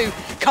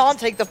 1v2 can't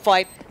take the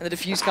fight, and the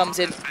defuse comes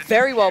in.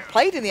 Very well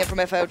played in the end from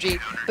FLG,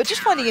 but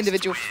just finding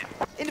individual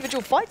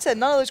fights there.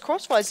 None of those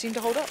crossfires seem to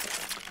hold up.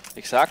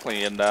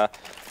 Exactly, and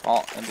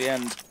well, in the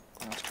end,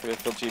 that's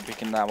FLG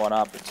picking that one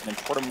up. It's an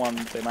important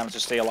one. They managed to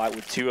stay alive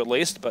with 2 at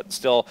least, but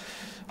still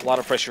a lot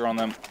of pressure on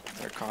them.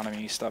 Their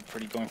economy stopped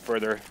pretty going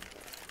further.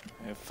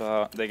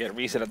 If they get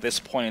reset at this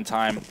point in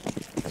time,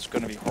 it's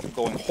going to be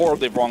going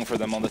horribly wrong for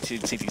them on the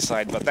CT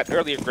side. But that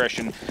early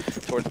aggression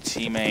towards the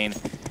T main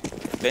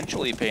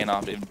eventually paying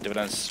off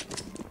dividends.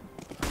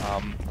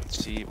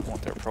 Let's see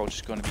what their approach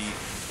is going to be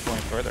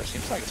going further.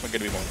 Seems like it's going to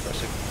be more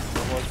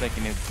aggressive. Was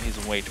making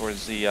his way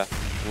towards the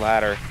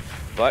ladder,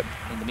 but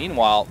in the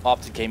meanwhile,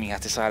 OpTic Gaming has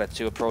decided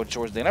to approach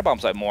towards the inner bomb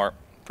side more.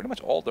 Pretty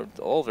much all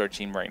of their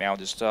team right now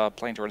just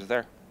playing towards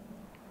there.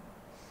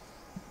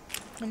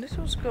 And this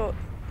one's got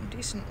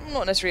decent,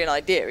 not necessarily an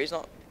idea, he's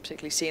not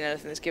particularly seen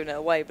anything that's given it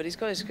away, but he's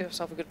got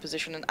himself a good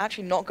position and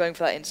actually not going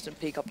for that instant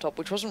peek up top,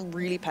 which wasn't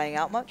really paying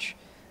out much.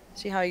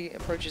 See how he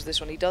approaches this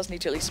one. He does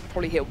need to at least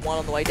probably hit one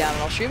on the way down,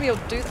 and I'll assume he'll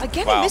do...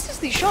 Again, Wow. he misses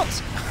these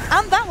shots.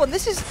 And that one,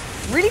 this is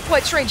really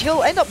quite strange.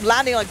 He'll end up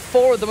landing like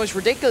 4 of the most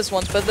ridiculous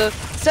ones, but the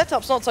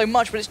setup's not so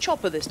much, but it's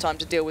Chopper this time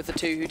to deal with the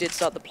 2 who did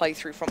start the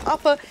playthrough from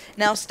upper.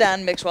 Now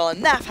Stan, Mixwell,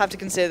 and Naf have to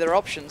consider their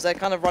options. They're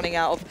kind of running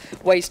out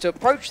of ways to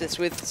approach this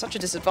with such a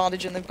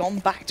disadvantage, and they've gone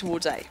back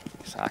towards A.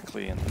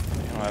 Exactly, and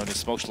the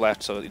smoke's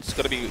left, so it's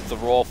going to be the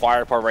raw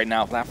firepower right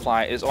now. That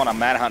Fly is on a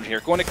manhunt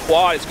here. Going to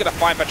quad, it's going to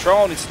find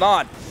Patron. It's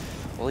not.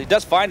 Well, he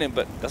does find him,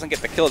 but doesn't get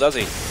the kill, does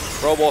he?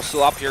 Robo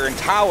still up here in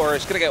tower.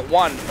 It's going to get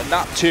 1, but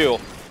not 2.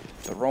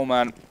 The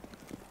Roman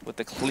with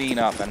the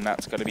cleanup, and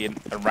that's going to be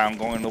a round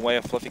going the way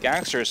of Fluffy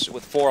Gangsters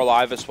with 4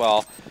 alive as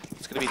well.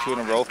 It's going to be 2 in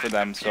a row for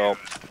them, so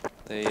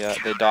they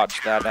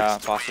dodged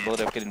that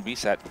possibility of getting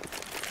reset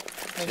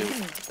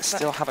to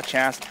still have a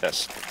chance at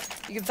this.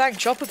 You can thank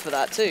Chopper for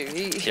that too.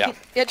 He Yeah.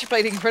 he actually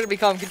played incredibly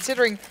calm,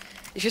 considering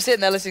if you're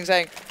sitting there listening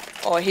saying,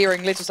 or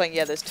hearing Little saying,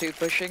 yeah, there's 2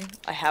 pushing.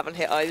 I haven't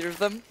hit either of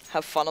them.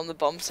 Have fun on the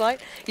bomb site.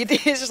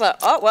 It's just like,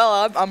 oh,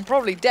 well, I'm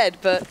probably dead,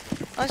 but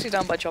nicely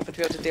done by Chopper to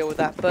be able to deal with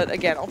that. But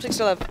again, OpTic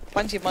still have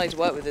plenty of money to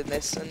work with in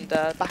this, and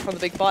back on the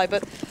big buy.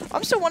 But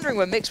I'm still wondering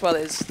where Mixwell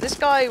is. This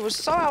guy was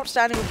so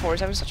outstanding before. He's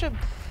having such a,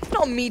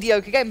 not a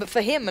mediocre game, but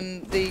for him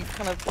and the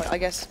kind of, I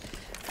guess,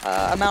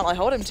 amount I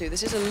hold him to,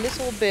 this is a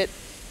little bit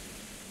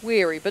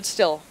weary. But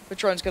still,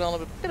 Patron's going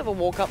on a bit of a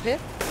walk up here.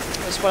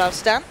 Let's spot out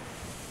Stan.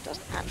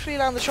 Doesn't actually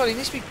land the shot. He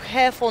needs to be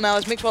careful now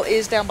as Mixwell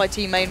is down by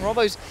team main.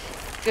 Robbo's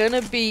going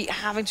to be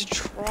having to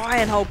try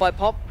and hold by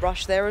Pop.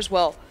 Rush there as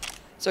well.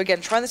 So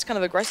again, trying this kind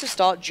of aggressive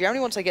start.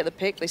 Generally, once they get the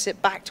pick, they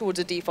sit back towards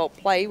a default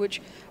play,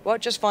 which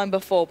worked just fine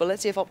before. But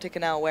let's see if OpTic are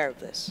now aware of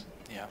this.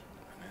 Yeah,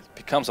 it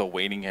becomes a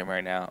waiting game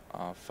right now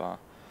of our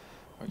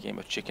game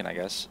of chicken, I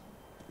guess.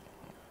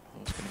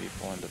 Who's going to be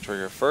pulling the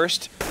trigger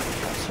first?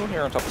 So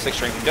here on top of 6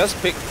 string, he does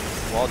pick,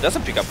 well,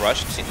 doesn't pick up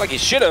Rush. It seems like he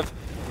should have.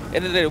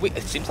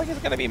 It seems like it's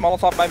going to be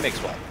Molotov by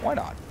Mixwell. Why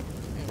not?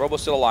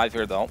 Robo's still alive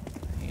here, though.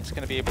 He's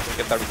going to be able to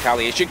get that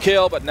retaliation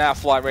kill, but now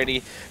Fly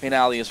ready in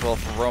alley as well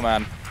for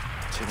Roman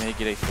to make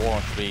it a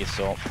 4-on-3.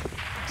 So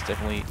it's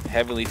definitely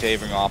heavily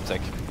favoring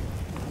OpTic.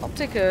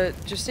 OpTic are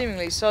just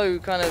seemingly so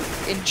kind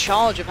of in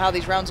charge of how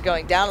these rounds are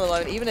going down at the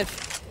moment. Even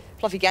if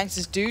Fluffy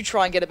Gangsters do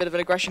try and get a bit of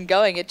an aggression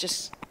going, it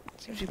just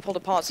seems to be pulled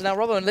apart. So now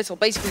Robbo and Little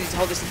basically need to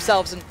hold this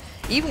themselves, and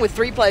even with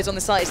 3 players on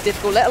the site, it's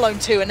difficult, let alone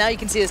 2, and now you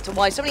can see as to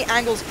why. So many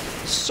angles,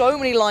 so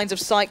many lines of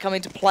sight come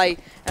into play,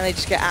 and they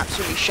just get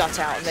absolutely shut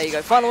out. And there you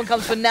go. Final one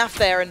comes for Naf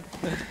there, and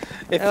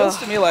it feels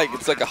to me like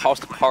it's like a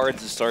house of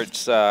cards that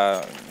starts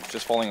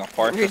just falling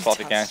apart for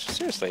Fluffy Gangsters.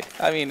 Seriously.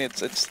 I mean,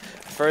 it's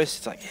first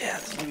it's like, yeah,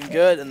 it's looking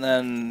good, and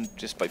then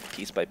just by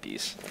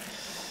piece,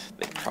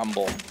 they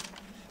crumble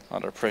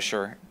under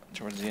pressure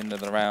towards the end of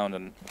the round,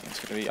 and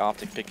it's going to be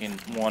OpTic picking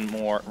 1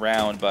 more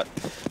round, but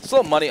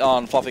still money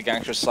on Fluffy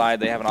Gangsters' side.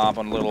 They have an op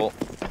on Little,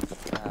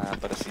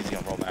 but it's easy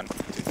on Roman.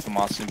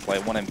 Famas in play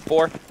 1 and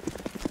 4.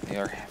 They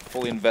are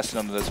fully invested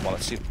into this one.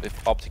 Let's see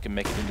if OpTic can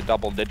make it into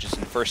double digits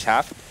in the first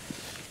half.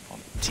 On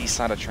the T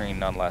side of train,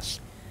 none less.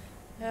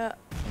 yeah,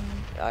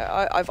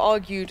 I've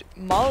argued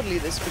mildly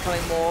this is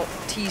becoming more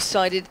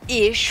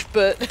T-sided-ish,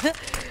 but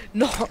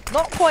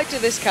not quite to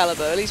this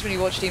caliber. At least when you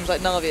watch teams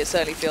like Navi, it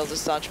certainly feels as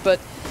such. But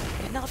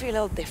Navi a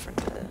little different.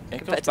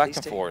 It goes back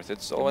and forth.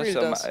 It's always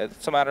really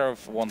it's a matter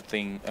of one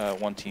team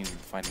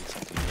finding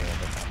something new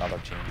and then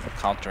another team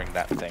countering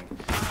that thing.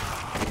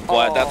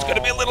 But that's going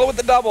to be a Little with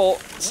the double.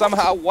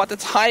 Somehow, what the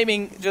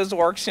timing just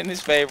works in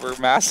his favor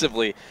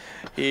massively.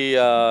 He,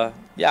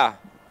 yeah,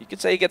 you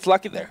could say he gets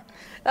lucky there.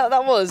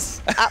 That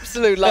was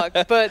absolute luck,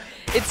 but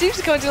it seems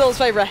to come into Little's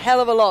favor a hell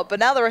of a lot. But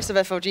now the rest of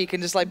FLG can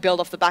just like build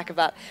off the back of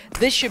that.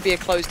 This should be a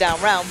closed down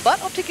round, but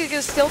OpTic is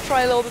going to still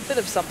try a little bit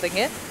of something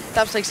here.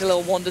 Dabs takes a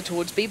little wander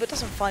towards B, but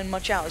doesn't find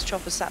much out as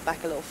Chopper sat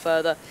back a little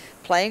further,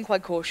 playing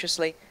quite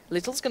cautiously.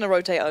 Little's going to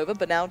rotate over,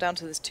 but now down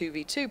to this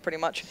 2v2, pretty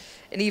much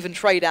an even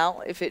trade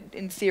out, if it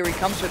in theory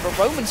comes to it. But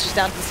Roman's just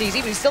down to the CZ,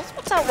 but he still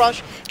spots out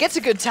Rush, gets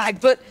a good tag,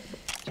 but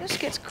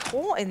just gets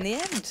caught in the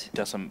end.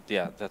 Doesn't,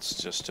 yeah,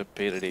 that's just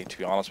stupidity, to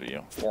be honest with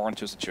you.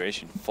 4-on-2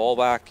 situation. Fall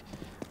back,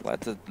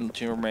 let the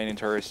 2 remaining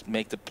turrets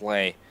make the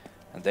play,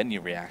 and then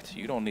you react.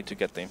 You don't need to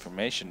get the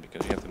information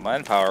because you have the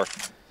manpower.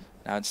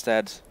 Now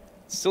instead,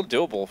 it's still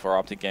doable for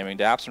OpTic Gaming.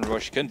 Dabs and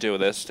Rush can do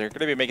this. They're going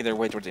to be making their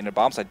way towards the inner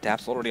bomb site.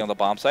 Dabs already on the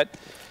bomb site.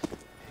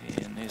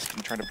 And he's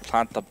going to try to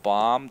plant the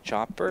bomb.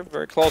 Chopper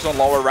very close on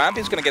lower ramp.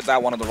 He's going to get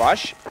that one on the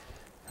rush.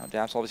 Now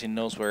Dabs obviously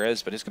knows where it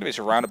is, but he's going to be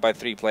surrounded by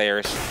 3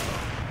 players.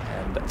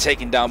 And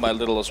taken down by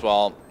Little as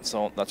well.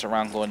 So that's a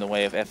round going the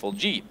way of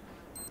FLG.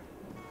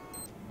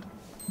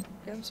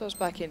 Get themselves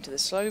back into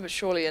this slowly but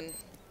surely, and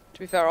to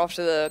be fair,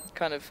 after the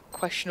kind of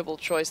questionable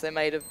choice they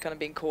made of kind of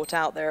being caught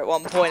out there at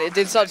one point, it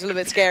did start to look a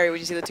little bit scary when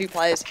you see the 2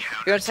 players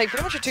who had to take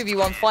pretty much a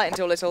 2v1 fight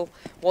until Little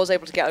was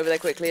able to get over there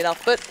quickly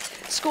enough. But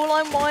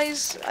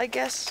scoreline-wise, I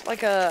guess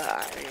like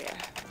a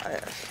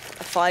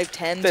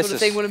 5-10 sort of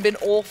thing would have been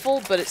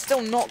awful, but it's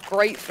still not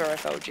great for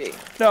FLG.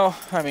 No,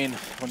 I mean,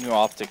 when you're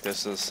OpTic,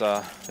 this is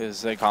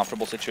a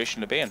comfortable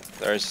situation to be in.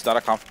 There's not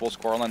a comfortable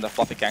scoreline that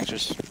Fluffy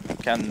Gangsters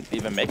can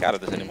even make out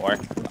of this anymore.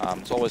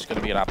 It's always going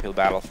to be an uphill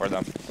battle for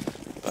them.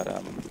 But,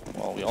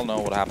 well, we all know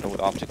what happened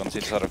with OpTic on the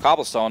city side of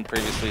Cobblestone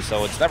previously,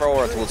 so it's never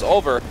over until it's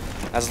over.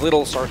 As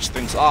Little starts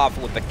things off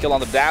with the kill on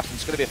the Daps,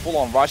 it's going to be a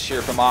full-on rush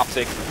here from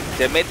OpTic.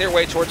 They've made their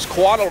way towards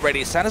Quad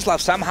already.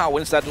 Stanislav somehow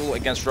wins that duel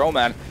against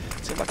Roman.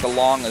 Seems like the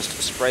longest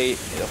spray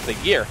of the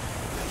year.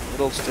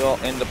 Little still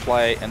in the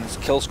play, and his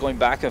kills going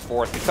back and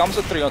forth. Becomes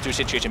a 3-on-2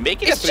 situation,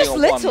 making it a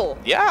 3-on-1. It's just Little.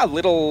 Yeah,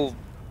 Little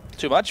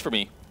too much for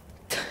me.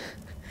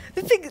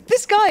 The thing,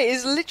 this guy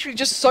is literally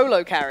just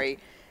solo carry.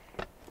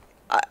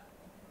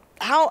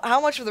 How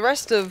much of the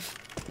rest of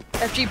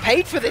FG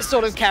paid for this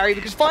sort of carry?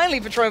 Because finally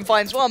Patron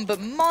finds one, but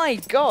my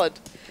god,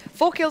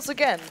 4 kills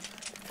again.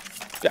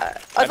 Yeah,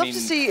 I'd love to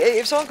see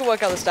if someone could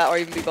work out the stat, or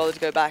even be bothered to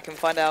go back and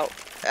find out,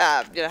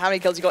 you know, how many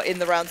kills he got in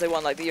the rounds they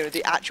won, like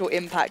the actual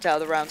impact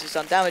out of the rounds he's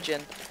done damage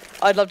in.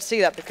 I'd love to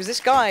see that, because this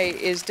guy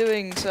is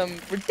doing some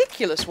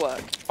ridiculous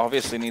work.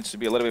 Obviously needs to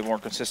be a little bit more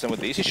consistent with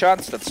the easy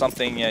shots. That's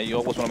something you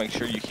always want to make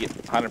sure you hit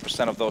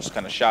 100% of those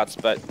kind of shots,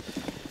 but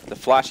the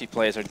flashy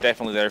plays are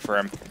definitely there for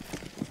him.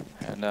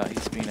 And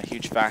he's been a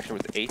huge factor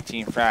with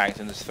 18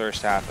 frags in this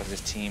first half as his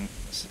team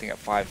is sitting at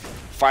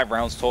five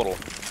rounds total.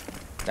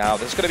 Now,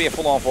 this is going to be a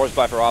full-on force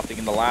buy for OpTic.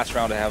 In the last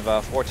round, they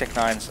have 4 Tech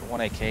 9s,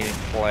 1 AK in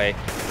play.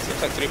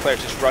 Seems like 3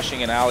 players just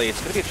rushing an alley. It's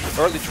going to be an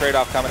early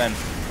trade-off coming in.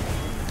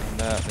 And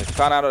they've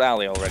found out an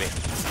alley already.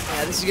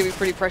 Yeah, this is going to be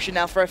pretty pressure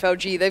now for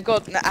FLG. They've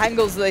got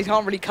angles that they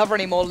can't really cover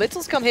anymore.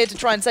 Little's come here to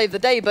try and save the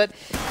day, but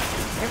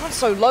everyone's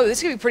so low. This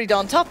is going to be pretty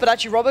darn tough, but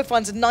actually Robbo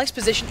finds a nice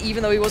position,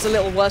 even though he was a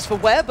little worse for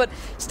wear, but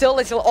still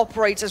Little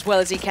operates as well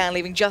as he can,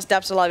 leaving just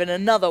Daps alive in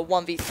another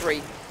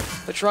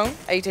 1v3. Patron,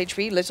 8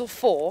 HP, Little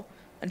 4,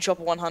 and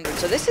Chopper 100.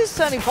 So this is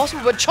certainly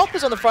possible, but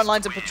Chopper's on the front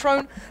lines and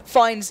Patron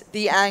finds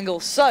the angle.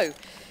 So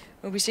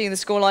we'll be seeing the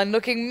scoreline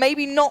looking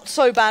maybe not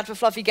so bad for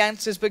Fluffy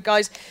Gangsters, but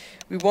guys,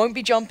 we won't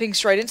be jumping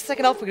straight into the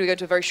second half. We're going to go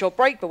to a very short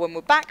break, but when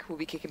we're back, we'll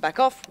be kicking back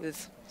off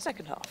with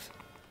second half.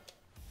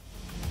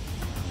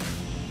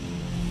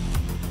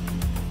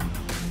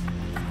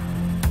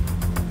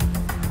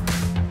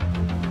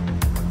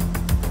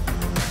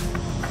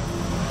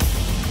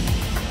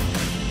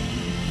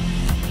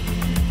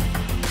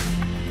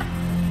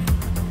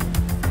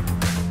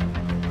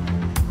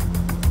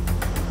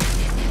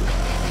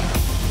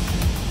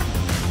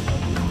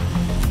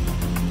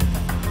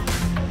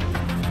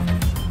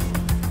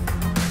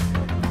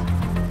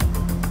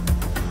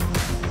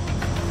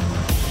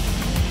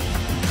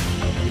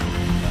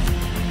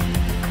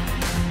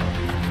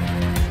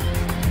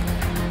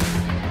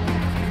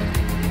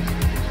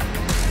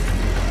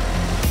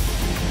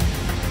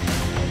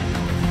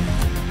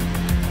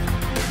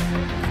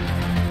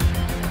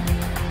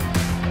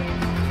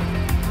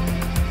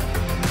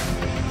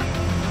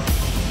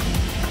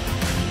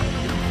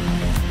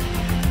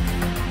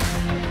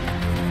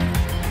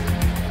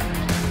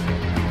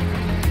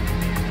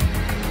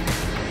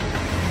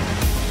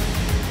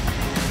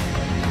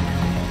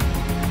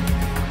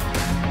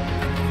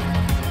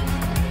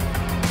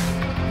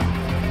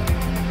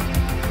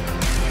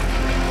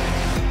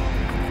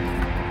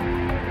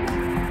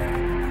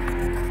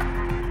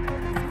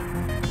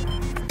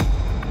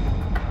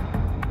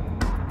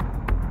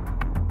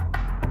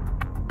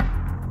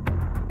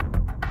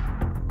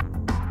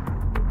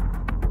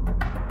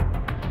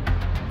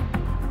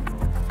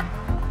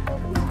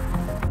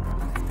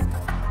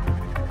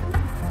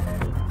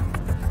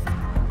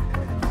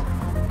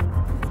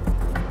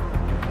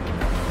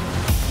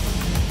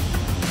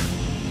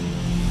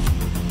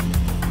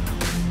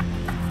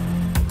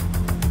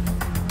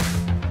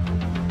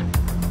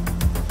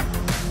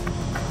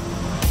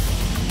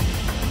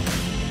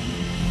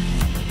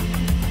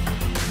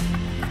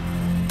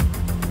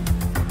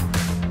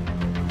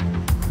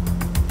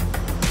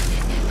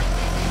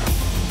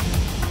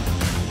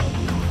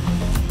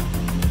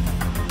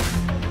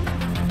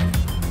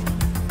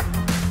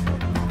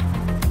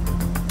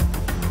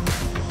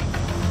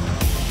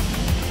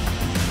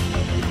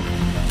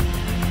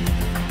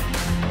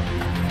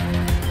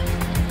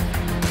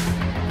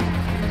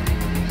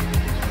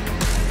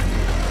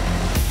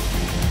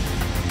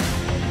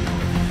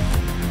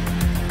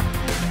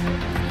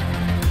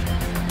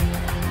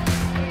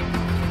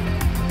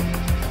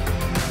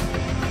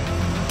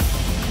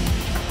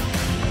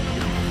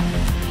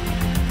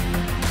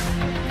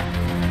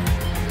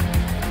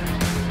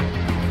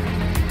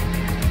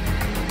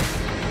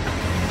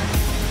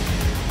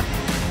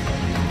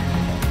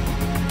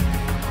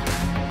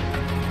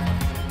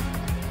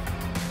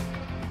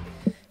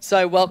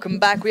 So welcome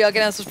back. We are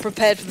getting ourselves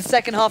prepared for the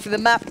second half of the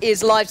map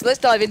is live. So let's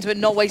dive into it and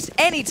not waste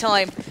any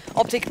time.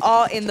 OpTic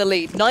are in the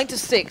lead,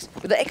 9-6,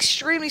 with an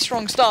extremely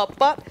strong start.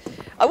 But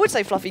I would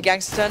say Fluffy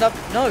Gangsters turned up.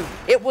 No,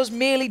 it was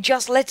merely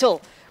just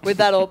Little, with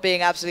that all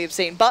being absolutely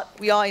obscene. But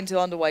we are into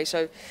underway.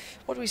 So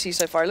what do we see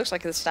so far? It looks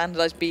like a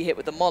standardized B hit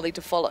with the molly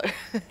to follow.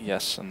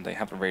 Yes, and they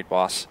have the raid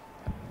boss.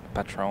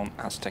 Patron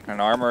has taken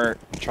an armor.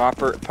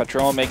 Chopper,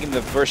 Patron making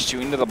the first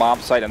 2 into the bomb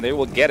site, and they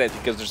will get it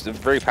because there's a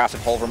very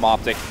passive hold from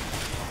OpTic.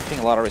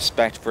 Keeping a lot of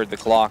respect for the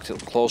clock to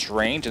close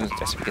range, and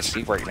as you can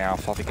see right now,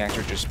 Fluffy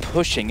Gangster just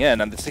pushing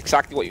in, and that's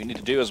exactly what you need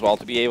to do as well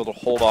to be able to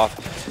hold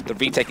off the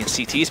retake in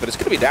CTs, but it's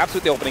going to be Daps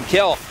with the opening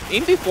kill.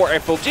 In before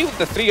FLG with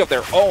the 3 of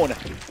their own.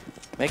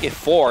 Make it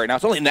 4. Now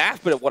it's only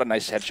Naf, but what a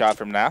nice headshot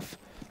from Naf.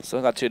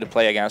 Still got 2 to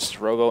play against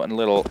Robo and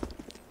Little.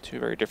 2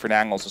 very different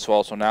angles as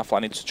well, so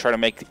Nafla needs to try to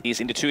make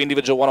these into 2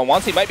 individual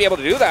one-on-ones. He might be able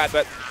to do that,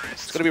 but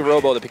it's going to be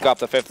Robo to pick up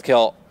the 5th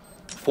kill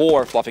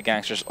for Fluffy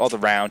Gangsters of the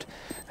round,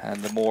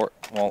 and the more,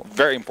 well,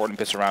 very important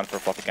pistol round for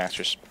Fluffy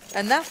Gangsters.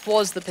 And Naf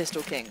was the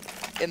pistol king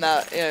in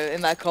that,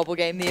 in that Cobble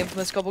game, the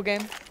infamous Cobble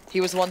game. He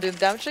was the one doing the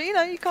damage, so you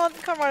can't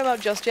write him out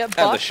just yet.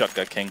 But And the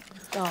shotgun king.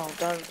 Oh,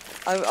 don't!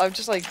 I've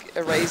just like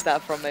erased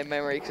that from my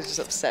memory because it just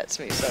upsets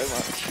me so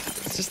much.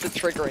 It's just the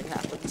triggering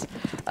happens.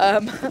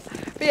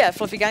 But yeah,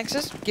 Fluffy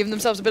Gangsters giving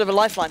themselves a bit of a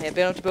lifeline here.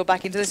 Being able to build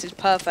back into this is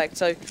perfect.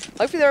 So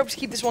hopefully they're able to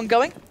keep this one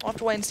going. I'll have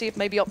to wait and see if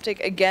maybe OpTic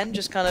again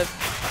just kind of,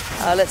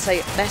 let's say,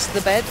 messed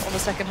the bed on the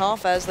second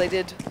half as they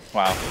did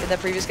in their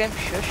previous game.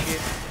 Shush you.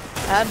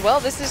 And well,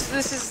 this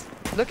is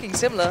looking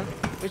similar,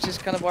 which is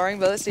kind of worrying,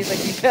 but let's see if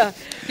they can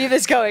keep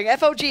this going.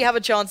 FLG have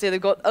a chance here. They've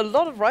got a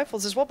lot of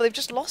rifles as well, but they've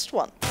just lost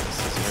one.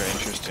 This is very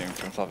interesting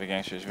from Fluffy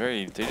Gangsters.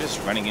 They're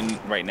just running in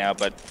right now,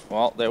 but,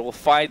 well, they will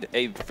find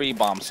a free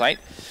bomb site.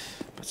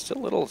 But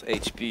still, Little's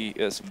HP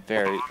is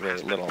very,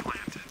 very little.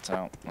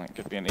 So that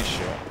could be an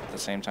issue. At the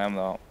same time,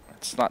 though,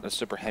 it's not a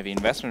super heavy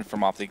investment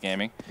from OpTic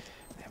Gaming.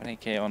 They have an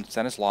AK on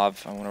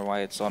Stanislav. I wonder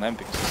why it's on him,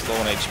 because he's low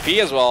on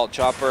HP as well.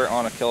 Chopper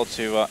on a kill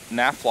to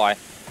Nafly.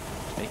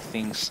 Make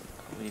things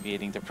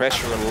alleviating the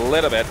pressure a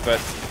little bit, but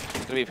it's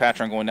going to be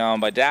Patron going down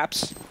by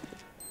Daps.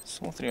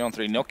 Still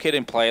 3-on-3, no kid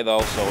in play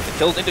though, so the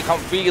kills need to come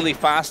really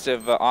fast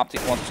if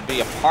OpTic wants to be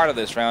a part of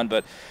this round,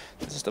 but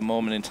this is the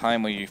moment in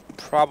time where you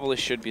probably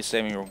should be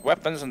saving your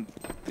weapons, and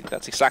I think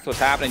that's exactly what's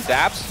happening.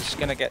 Daps is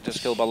going to get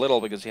just killed by Little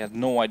because he has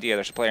no idea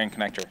there's a player in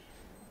connector.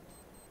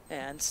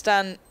 Yeah, and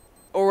Stan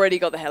already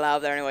got the hell out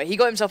of there anyway. He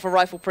got himself a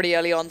rifle pretty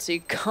early on, so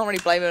you can't really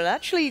blame him. And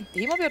actually,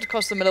 he might be able to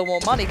cost them a little more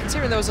money,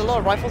 considering there was a lot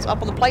of rifles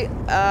up on the plate.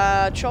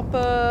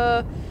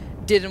 Chopper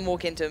didn't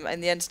walk into him.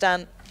 In the end,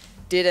 Stan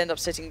did end up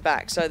sitting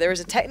back. So there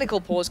is a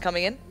technical pause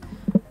coming in.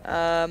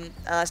 And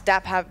that's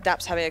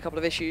Daps having a couple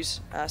of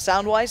issues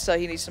sound-wise, so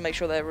he needs to make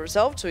sure they're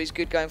resolved, so he's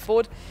good going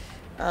forward.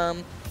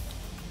 I'm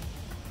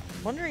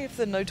wondering if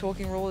the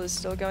no-talking rule is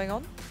still going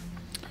on.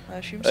 I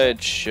assume so.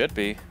 It should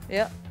be.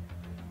 Yeah.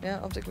 Yeah,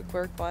 OpTic look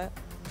very quiet.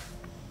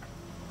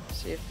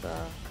 See if,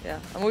 yeah.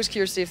 I'm always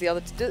curious to see if the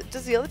other...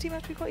 does the other team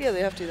have to be quiet? Yeah,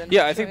 they have to then.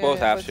 Yeah, I think both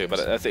have to, but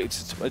I think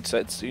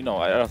it's you know,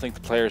 I don't think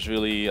the players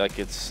really, like,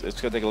 it's going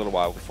to take a little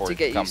while before it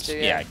becomes...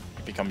 Yeah,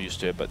 become used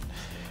to it, but...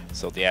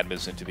 So the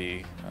admins need to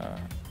be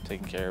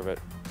taking care of it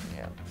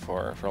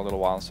for a little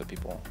while, so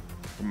people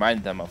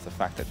remind them of the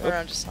fact that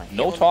around just like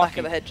no talking. Back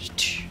of the head,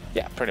 just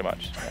yeah, pretty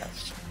much. Yeah,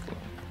 just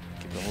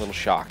give them a little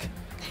shock.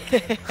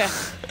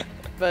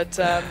 But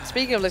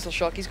speaking of little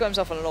shock, he's got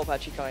himself on an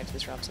all-patchy coming into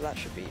this round, so that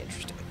should be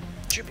interesting.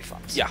 Should be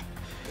fun. Yeah,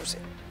 we'll see.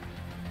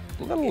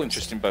 A little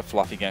interesting by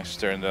Fluffy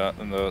Gangster in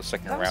the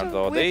second round,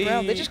 though.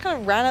 They just kind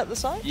of ran at the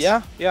sides.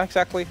 Yeah,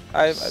 exactly.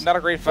 I'm not a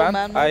great fan.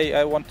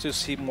 I want to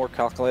see more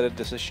calculated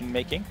decision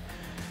making.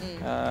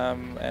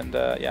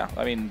 Yeah,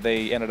 I mean,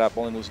 they ended up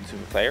only losing 2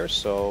 players,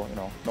 so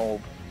no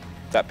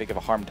that big of a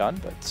harm done,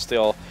 but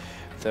still,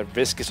 the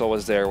risk is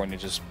always there when you're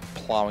just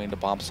plowing the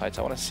bomb sites.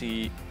 I want to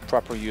see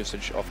proper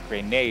usage of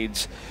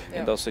grenades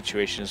in those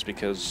situations,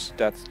 because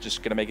that's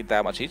just going to make it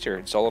that much easier.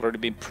 It's already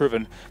been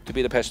proven to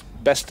be the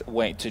best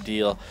way to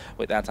deal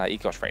with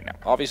anti-ecos right now.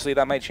 Obviously,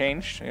 that might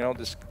change.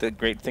 The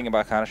great thing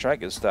about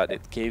Counter-Strike is that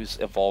it keeps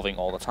evolving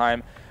all the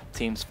time.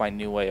 Teams find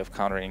new way of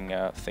countering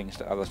things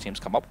that other teams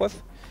come up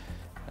with.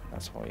 And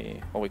that's what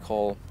we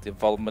call the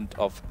development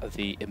of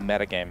the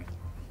metagame.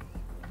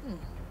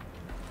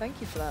 Thank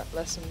you for that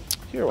lesson.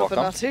 You're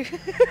welcome.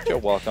 You're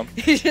welcome.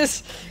 He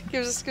just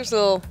gives a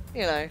little,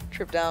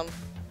 trip down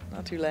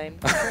Natu lane.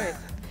 Great.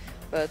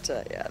 But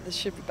yeah, this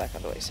should be back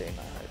underway soon, I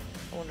hope.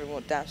 I wonder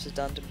what Daps has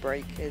done to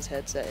break his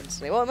headset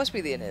instantly. Well, it must be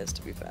the in-ears,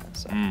 to be fair.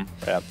 So.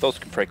 Yeah, those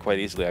can break quite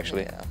easily,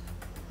 actually.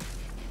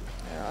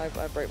 Yeah,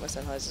 I break my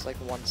Sennheisers like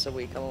once a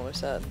week, I'm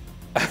almost certain.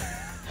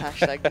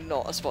 Hashtag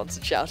not a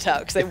sponsored shout out,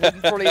 because they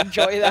wouldn't probably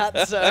enjoy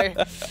that. So,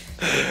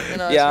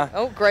 yeah.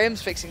 Oh,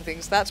 Graham's fixing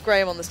things. That's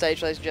Graham on the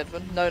stage, ladies and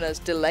gentlemen, known as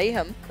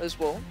Delayham as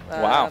well.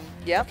 Wow.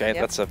 Yeah. Okay,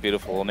 that's a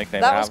beautiful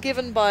nickname. That was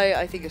given by,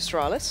 I think,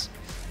 Astralis.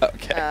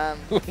 Okay.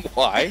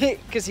 Why?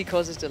 Because he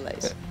causes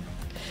delays.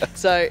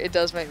 So it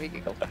does make me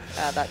giggle.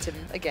 That's him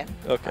again.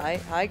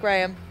 Okay. Hi,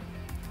 Graham.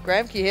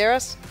 Graham, can you hear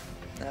us?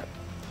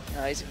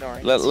 No, he's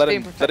ignoring. Let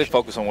him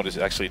focus on what he's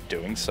actually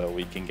doing, so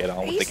we can get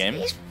on with the game.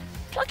 He's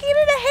plugging it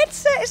in a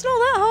headset. It's not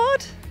that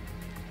hard.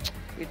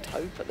 We'd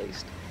hope, at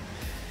least.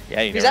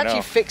 Yeah, you He's never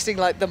actually know. fixing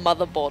like the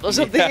motherboard or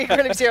something.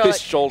 He's like,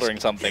 shouldering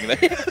something there.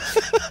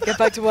 Get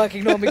back to work.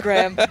 Ignore me,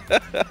 Graham.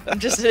 I'm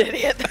just an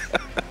idiot.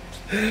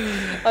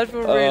 I'd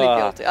feel really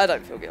guilty. I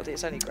don't feel guilty.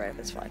 It's only Graham.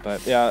 It's fine.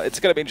 But yeah, it's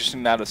going to be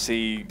interesting now to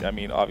see. I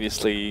mean,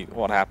 obviously,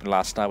 what happened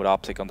last night with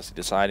OpTic on the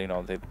decide. You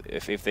know,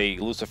 if they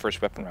lose the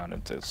first weapon round,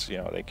 it's, you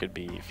know, they could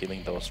be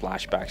feeling those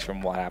flashbacks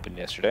from what happened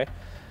yesterday.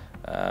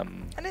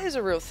 And it is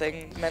a real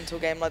thing, mental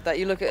game like that.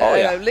 You look at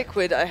yeah. you know,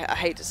 Liquid. I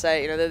hate to say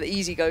it, you know, they're the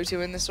easy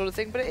go-to in this sort of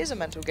thing, but it is a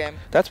mental game.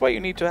 That's why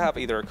you need to have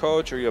either a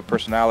coach or you have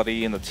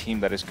personality in the team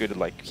that is good at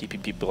like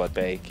keeping people at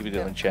bay, keeping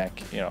them in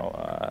check, you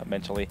know,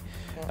 mentally.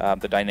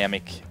 The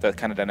dynamic, that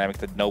kind of dynamic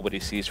that nobody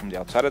sees from the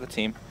outside of the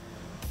team.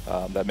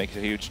 That makes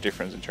a huge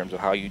difference in terms of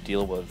how you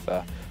deal with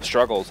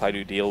struggles, how do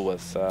you deal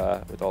with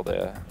all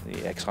the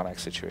X on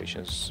X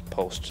situations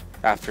post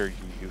after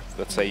you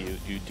let's say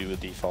you do a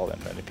default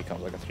and then it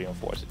becomes like a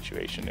 3-on-4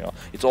 situation. You know,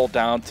 it's all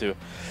down to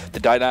the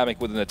dynamic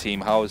within the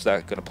team. How is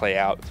that going to play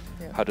out?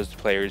 Yeah. How does the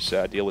players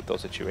deal with those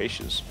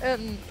situations?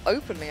 And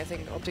openly, I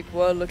think OpTic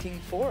were looking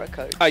for a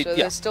coach, so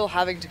they're still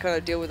having to kind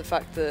of deal with the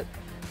fact that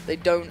they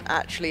don't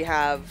actually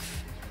have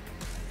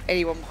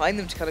anyone behind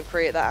them to kind of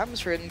create that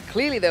atmosphere, and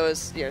clearly there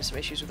was, you know, some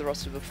issues with the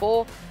roster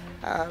before.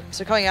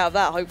 So coming out of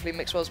that, hopefully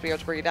Mixwell's being able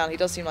to bring it down. He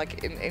does seem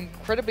like an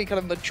incredibly kind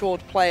of matured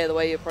player, the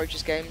way he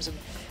approaches games and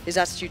his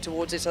attitude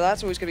towards it. So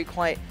that's always going to be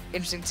quite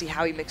interesting to see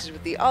how he mixes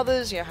with the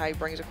others, you know, how he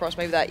brings across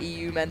maybe that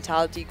EU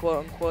mentality,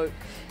 quote unquote,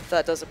 if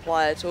that does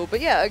apply at all. But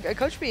yeah, a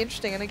coach would be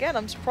interesting. And again,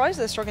 I'm surprised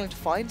they're struggling to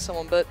find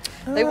someone, but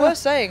they were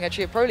saying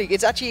actually at Pro League,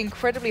 it's actually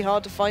incredibly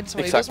hard to find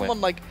someone who doesn't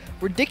want like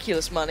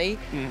ridiculous money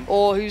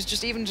or who's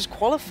just even just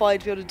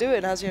qualified to be able to do it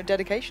and has, you know,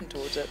 dedication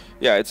towards it.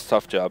 Yeah, it's a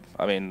tough job.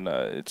 I mean,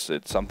 it's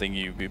something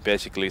you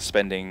basically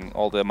spending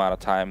all the amount of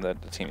time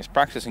that the team is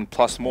practicing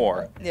plus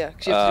more. Yeah,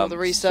 because you have to do all the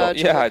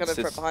research and kind of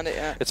prep behind it.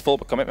 Yeah, it's full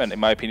commitment. In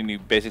my opinion, you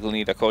basically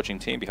need a coaching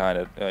team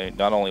behind it.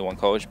 Not only one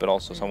coach, but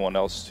also someone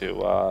else to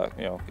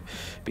you know,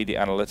 be the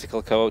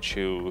analytical coach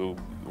who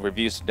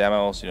reviews the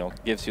demos, you know,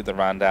 gives you the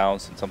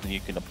rundowns and something you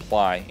can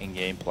apply in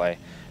gameplay.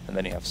 And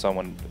then you have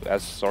someone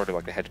as sort of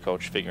like a head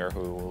coach figure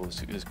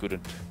who's good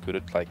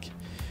at like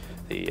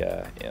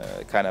the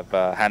kind of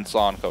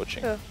hands-on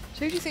coaching. Yeah.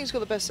 So who do you think's got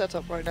the best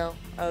setup right now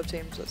out of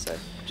teams? Let's say,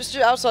 just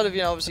outside of,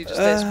 you know, obviously just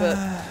this, but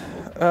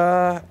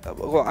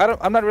well,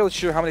 I'm not really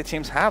sure how many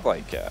teams have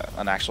like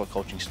an actual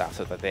coaching staff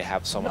so that they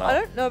have someone. No, I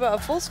don't know about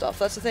a full staff.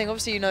 That's the thing.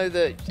 Obviously, you know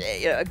that,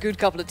 you know, a good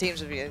couple of teams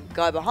have, you know, a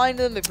guy behind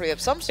them. They probably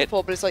have some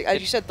support, but it's like, as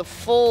you said, the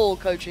full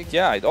coaching.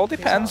 Yeah, it all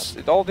depends.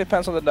 It all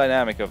depends on the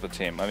dynamic of the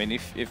team. I mean,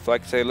 if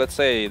like say, let's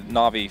say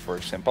Navi, for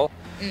example,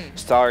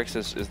 Starix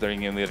is their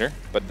in-game leader,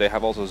 but they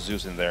have also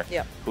Zeus in there,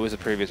 who is a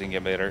previous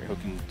in-game leader who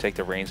can take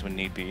the reins when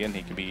need be, and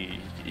he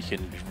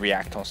can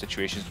react on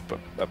situations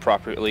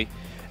appropriately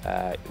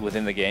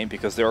within the game,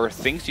 because there are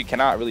things you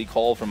cannot really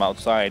call from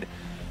outside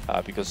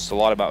because it's a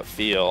lot about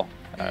feel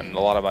and a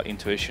lot about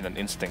intuition and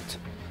instinct.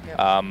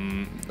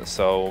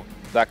 So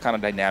that kind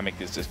of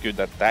dynamic is just good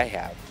that they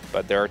have,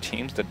 but there are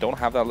teams that don't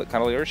have that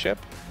kind of leadership,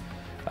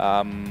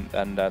 and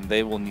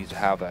they will need to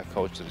have that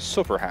coach that is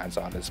super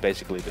hands-on. It's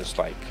basically just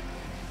like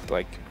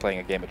playing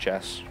a game of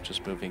chess,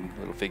 just moving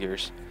little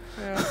figures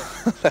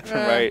left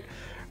and right,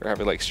 or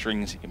having like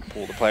strings you can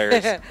pull the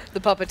players. The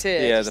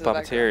puppeteer. Yeah, the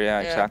puppeteer.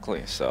 Yeah,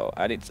 exactly. So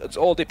and it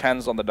all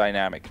depends on the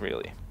dynamic,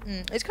 really.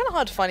 It's kind of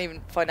hard to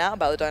find out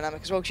about the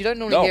dynamic as well, because you don't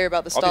normally hear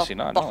about the stuff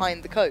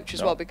behind the coach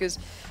as well, because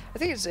I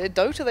think it's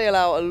Dota, they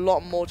allow a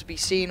lot more to be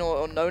seen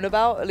or known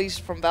about, at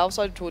least from Valve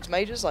side towards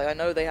majors. Like, I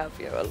know they have,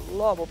 you know, a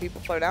lot more people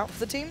flown out for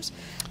the teams,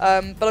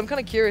 but I'm kind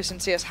of curious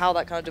in CS how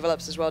that kind of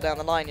develops as well down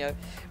the line. You know,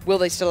 will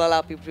they still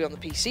allow people to be on the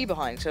PC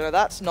behind? So, you know,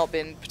 that's not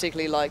been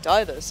particularly liked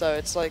either. So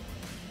it's like,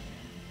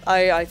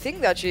 I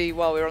think that actually,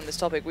 while we're on this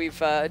topic, we've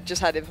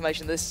just had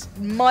information this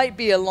might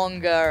be a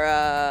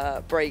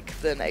longer break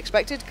than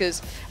expected,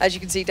 because as you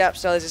can see, Dap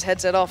still has his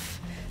headset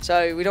off,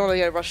 so we don't want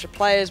to rush the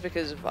players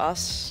because of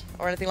us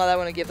or anything like that. We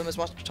want to give them as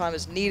much time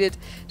as needed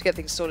to get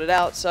things sorted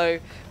out. So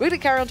we're going to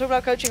carry on talking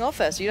about coaching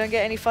off air, so you don't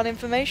get any fun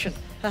information.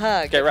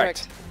 Haha, get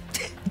wrecked.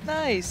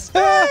 Nice,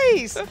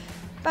 nice.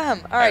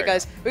 Bam. All right,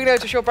 guys, we're going to go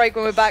to a short break.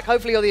 When we're back,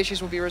 hopefully all the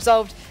issues will be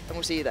resolved, and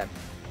we'll see you then.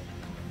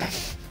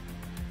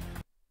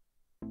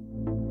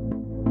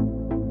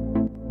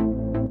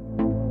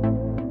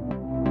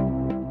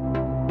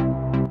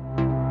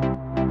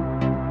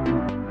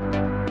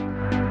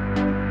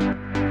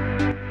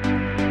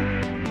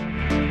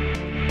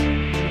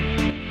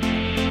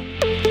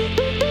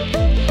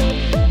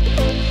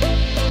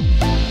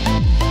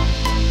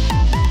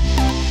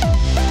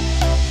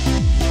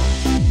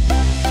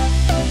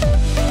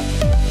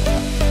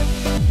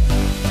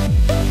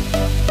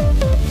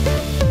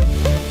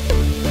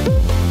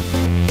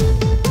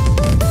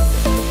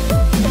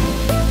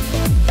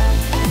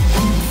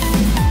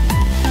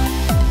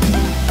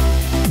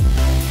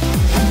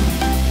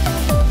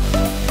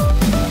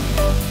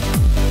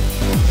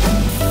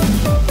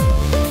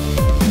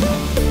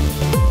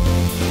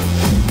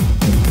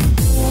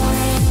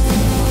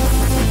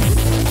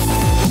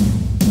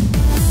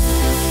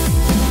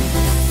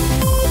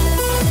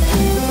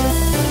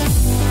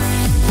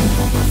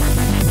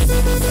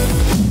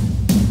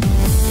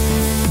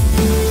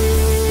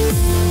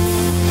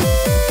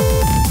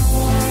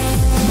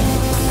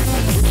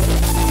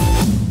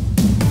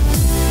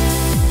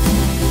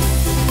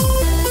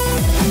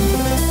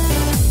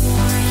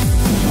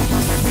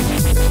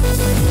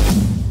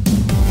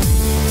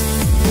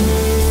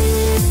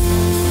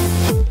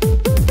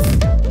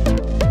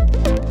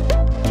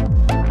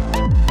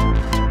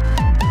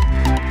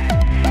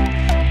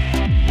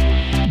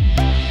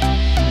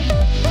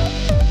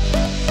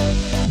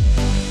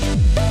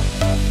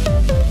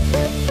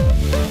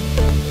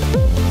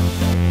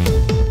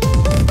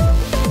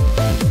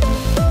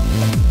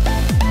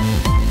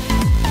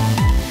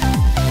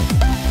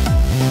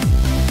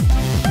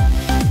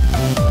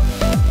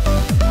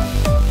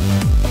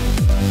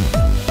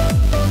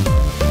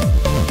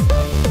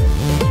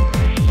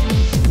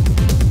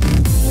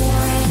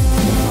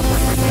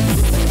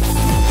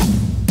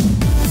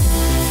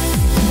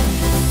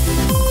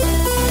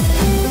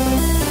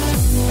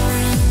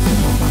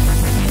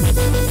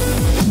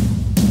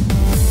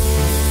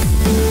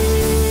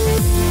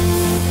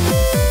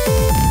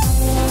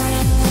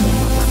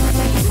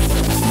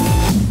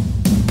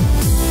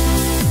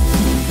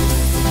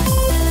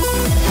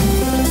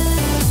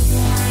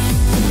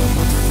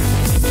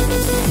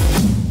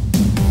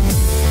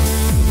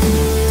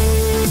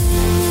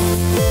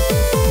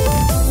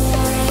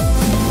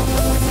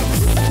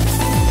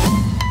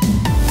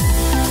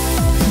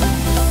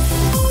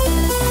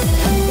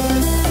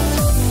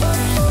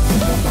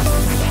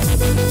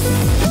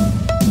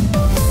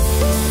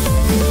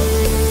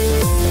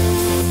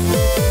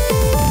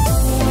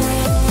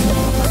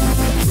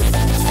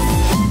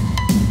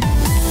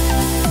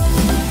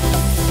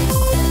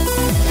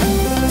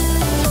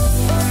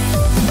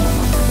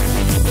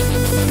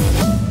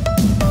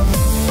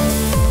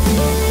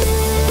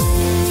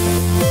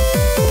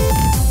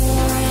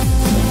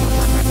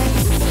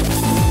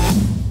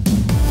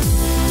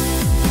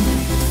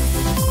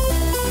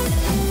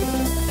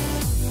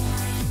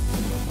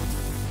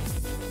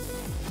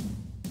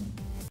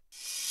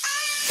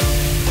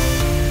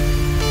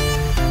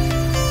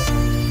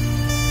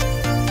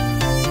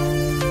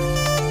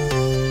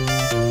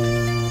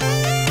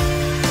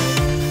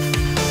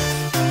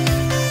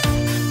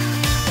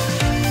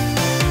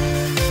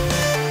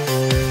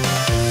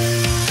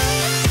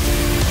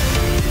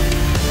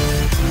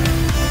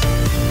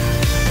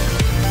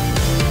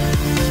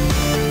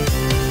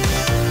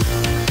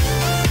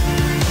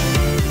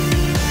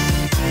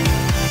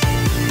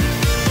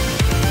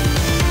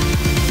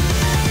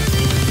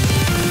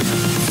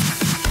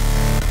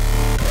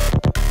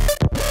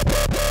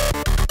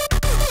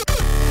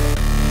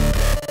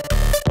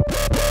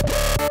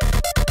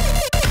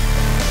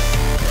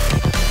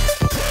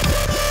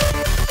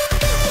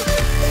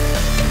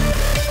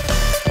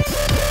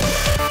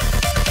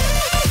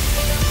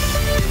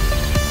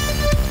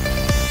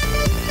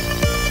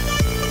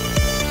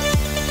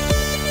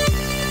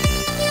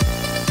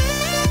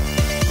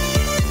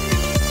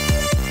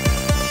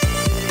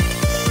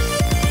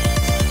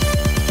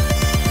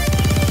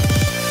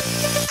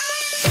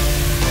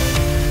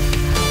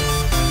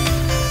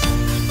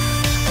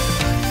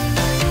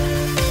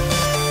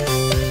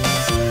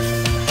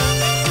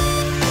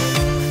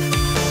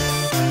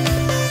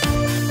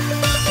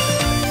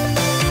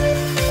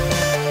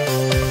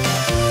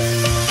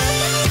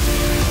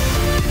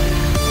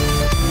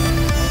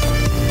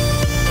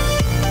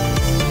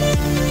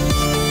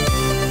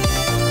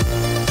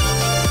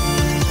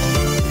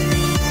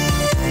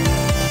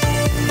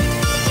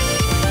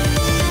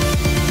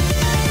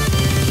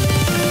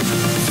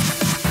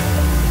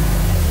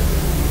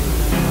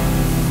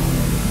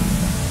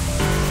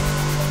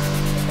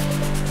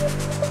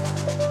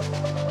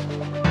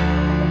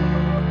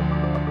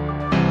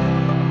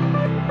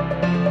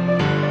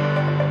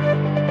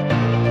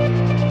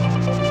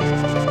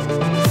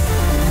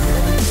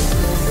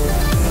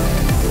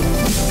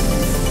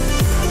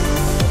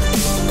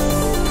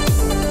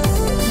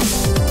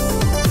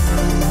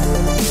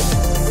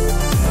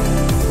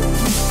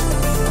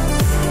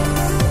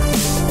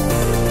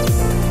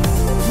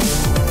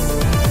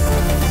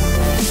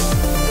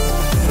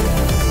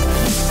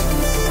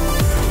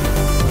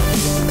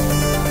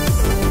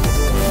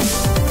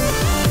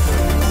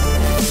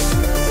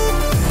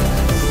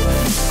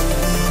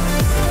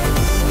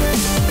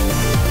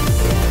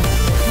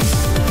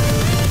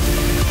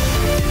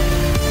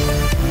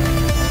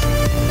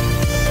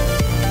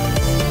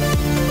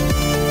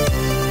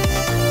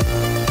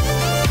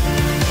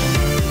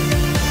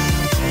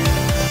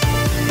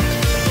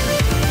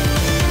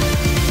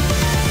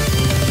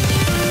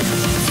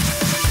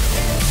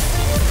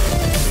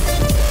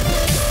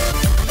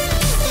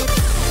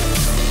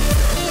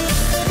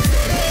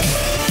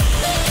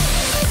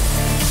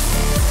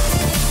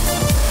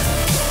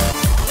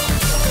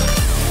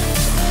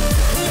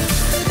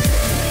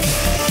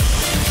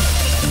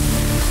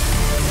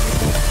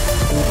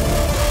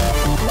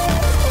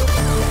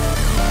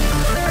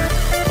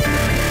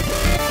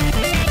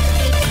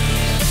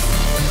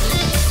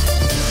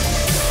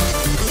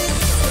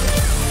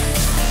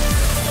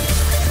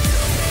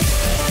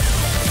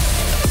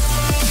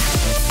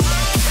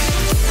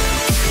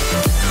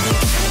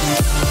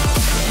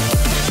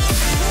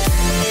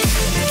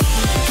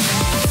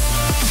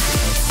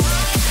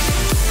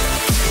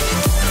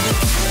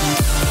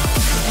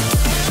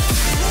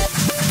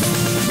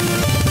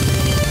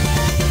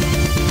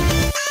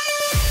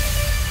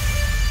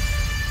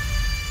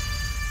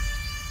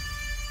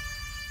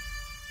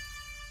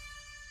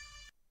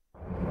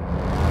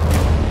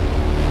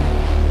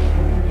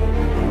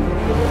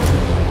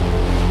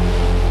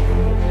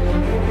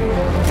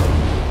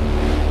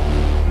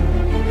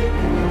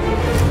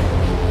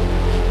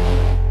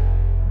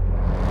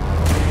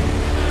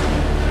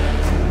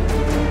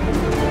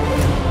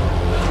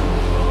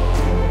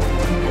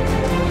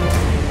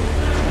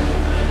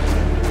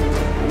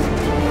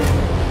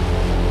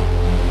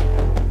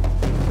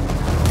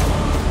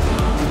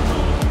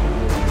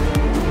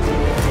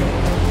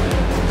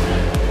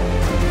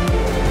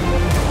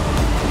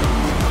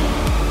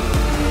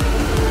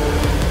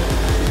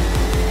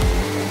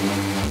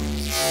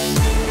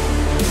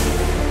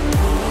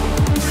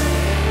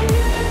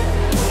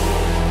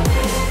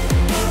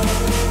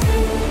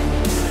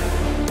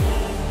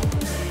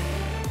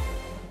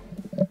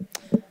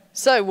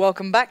 So,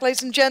 welcome back,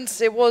 ladies and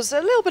gents. It was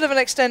a little bit of an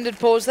extended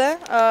pause there.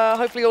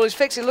 Hopefully all is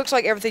fixed. It looks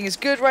like everything is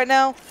good right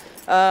now.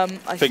 I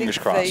Fingers think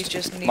crossed. they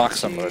just need Knock to...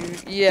 somebody.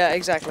 Yeah,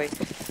 exactly.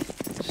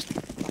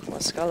 Just knock my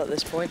skull at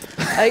this point.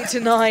 8 to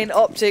 9,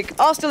 OpTic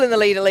are still in the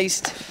lead at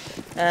least.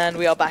 And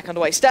we are back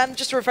underway. Stan,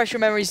 just to refresh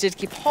your memories, did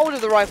keep hold of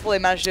the rifle. They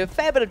managed to do a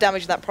fair bit of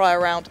damage in that prior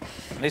round.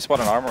 And he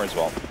spotted an armor as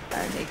well.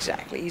 And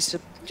exactly, he's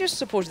just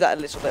supported that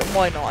a little bit.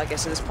 Why not, I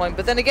guess, at this point.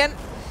 But then again,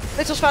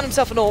 Little's found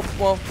himself an AWP,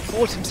 well,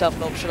 bought himself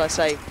an AWP, should I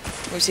say.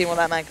 We've seen what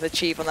that man can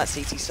achieve on that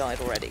CT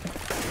side already.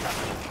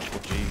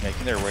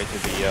 Making their way to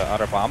the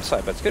outer bomb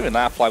side, but it's going to be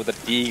an fly with the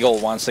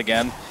Deagle once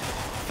again.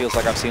 Feels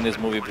like I've seen this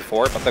movie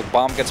before, but the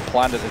bomb gets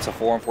planted. It's a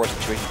 4-on-4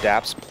 situation.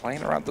 Daps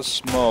playing around the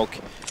smoke.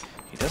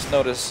 He does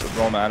notice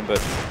Roman, but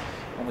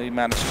only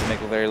manages to make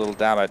very little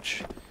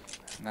damage.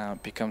 Now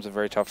it becomes a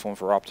very tough one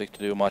for OpTic to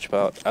do much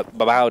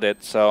about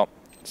it, so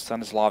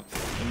Stanislav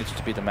needs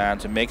to be the man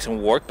to make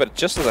some work, but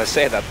just as I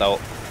say that though,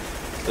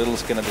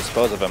 Little's going to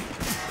dispose of him.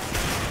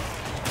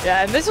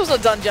 Yeah, and this was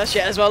not done just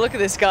yet as well. Look at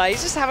this guy.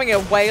 He's just having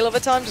a whale of a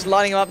time, just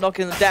lining him up,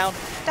 knocking them down.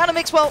 Down to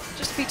Mixwell,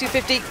 just a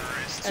P250.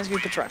 And he's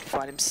going to Patron to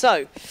find him.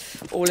 So,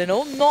 all in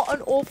all, not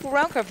an awful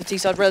round. For the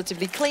T-side,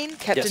 relatively clean.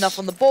 Kept enough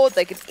on the board.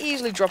 They can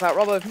easily drop out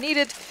Robbo if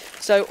needed.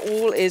 So,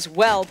 all is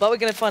well. But we're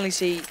going to finally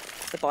see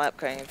the buy-up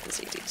going in for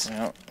the CTs.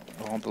 Yeah,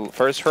 well, the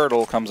first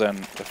hurdle comes in.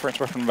 The first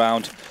weapon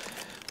round.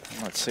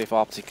 Let's see if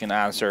OpTic can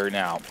answer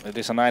now. It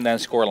is a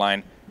 9-9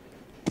 scoreline.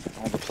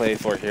 On the play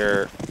for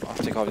here,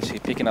 OpTic obviously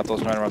picking up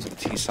those 9 rounds on the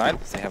T side.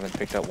 They haven't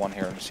picked up one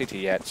here on the CT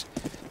yet.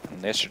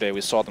 And yesterday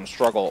we saw them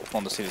struggle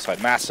on the CT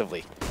side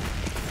massively.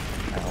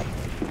 Now,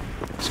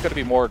 it's going to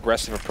be a more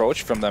aggressive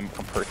approach from them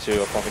compared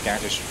to a Fluffy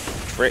Gangsters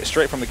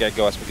straight from the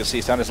get-go, as we can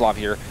see Stanislav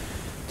here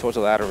towards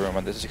the ladder room,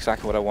 and this is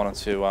exactly what I wanted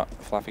to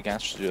Fluffy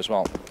Gangsters to do as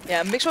well.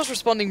 Yeah, Mixwell's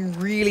responding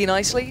really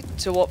nicely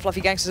to what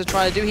Fluffy Gangsters are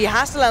trying to do. He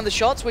has to land the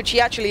shots, which he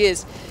actually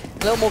is.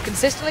 A little more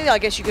consistently, I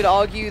guess you could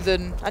argue,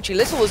 than actually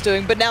Little was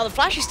doing, but now the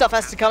flashy stuff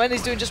has to come in.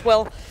 He's doing just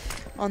well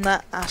on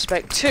that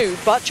aspect too.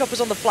 But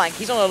Chopper's on the flank.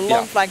 He's on a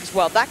long flank as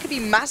well. That could be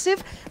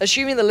massive,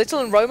 assuming that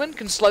Little and Roman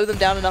can slow them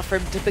down enough for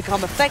him to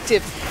become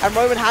effective. And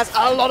Roman has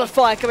a lot of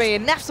fire coming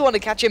in. Naf's the one to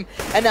catch him.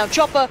 And now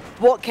Chopper,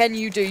 what can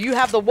you do? You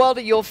have the world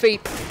at your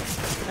feet.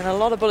 And a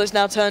lot of bullets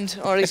now turned,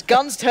 or at least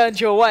guns turned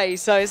your way,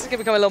 so this is going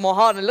to become a little more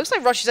hard. And it looks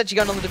like Rush is actually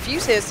going on the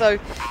defuse here, so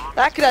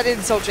that could add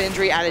insult to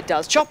injury, and it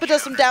does. Chopper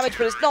does some damage,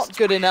 but it's not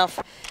good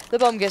enough. The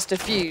bomb gets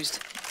defused.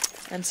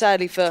 And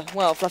sadly for,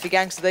 well, Fluffy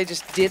Gangster, they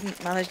just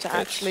didn't manage to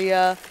actually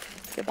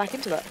get back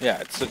into that.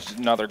 Yeah, it's such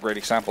another great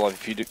example of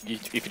if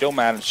you don't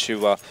manage to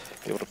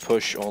be able to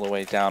push all the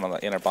way down on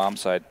the inner bomb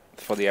side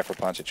for the effort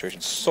plan situation,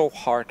 it's so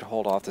hard to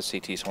hold off the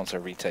CTs once they're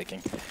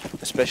retaking,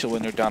 especially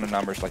when they're down in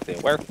numbers like they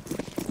were.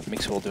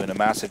 Mixwell doing a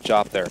massive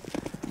job there,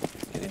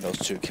 getting those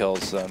 2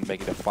 kills,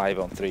 making it a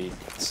 5-on-3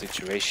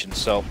 situation.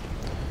 So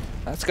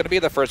that's going to be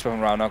the first weapon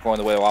round, not going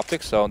the way of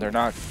OpTic, so they're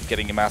not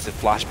getting a massive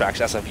flashbacks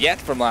as of yet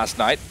from last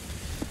night.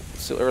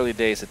 Still early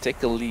days to take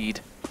the lead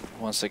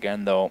once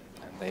again though,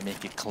 and they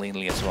make it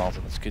cleanly as well,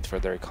 so that's good for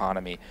their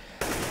economy.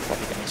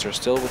 Fluffy are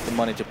still with the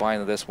money to buy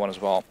into this one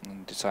as well,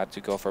 and decided to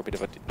go for a bit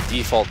of a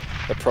default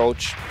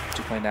approach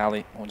to play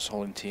Nally, one just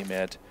holding team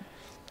mid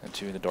and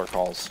 2 in the door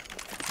calls.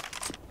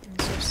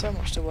 So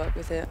much to work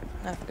with here.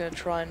 Now we're going to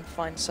try and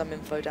find some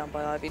info down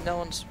by Ivy. No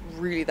one's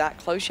really that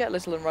close yet.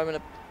 Little and Roman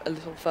are a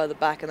little further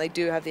back, and they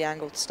do have the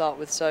angle to start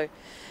with, so it's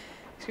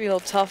going to be a little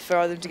tough for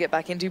either to get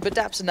back into. But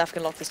Daps and Naf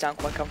can lock this down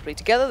quite comfortably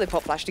together. They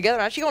pop flash together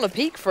and actually go on a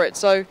peek for it,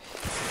 so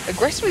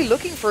aggressively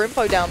looking for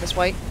info down this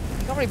way. You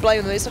can't really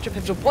blame them. It's such a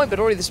pivotal point, but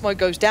already the smoke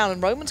goes down,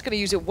 and Roman's going to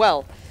use it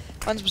well.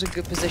 Finds was a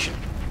good position.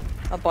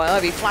 Up by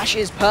Ivy. Flash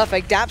is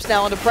perfect. Daps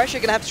now under pressure.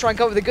 Going to have to try and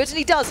cover the goods, and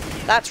he does.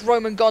 That's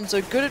Roman gone,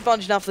 so good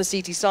advantage now for the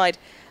CT side.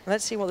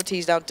 Let's see what the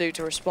T's now do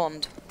to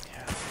respond.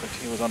 Yeah, the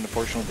team was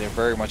unfortunately they're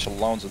very much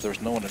alone, so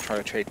there's no one to try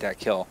to trade that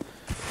kill.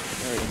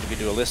 Very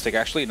individualistic.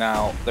 Actually,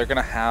 now they're going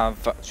to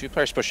have 2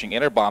 players pushing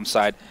inner bomb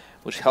side,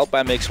 which helped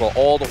by Mixwell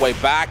all the way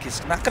back.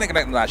 He's not going to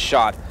connect on that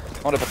shot.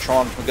 On the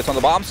Patron who gets on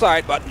the bomb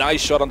side, but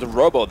nice shot onto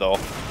Robo though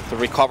to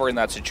recover in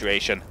that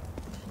situation.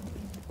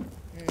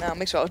 Now,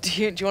 Mixwell, do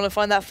you want to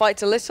find that fight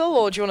to Little,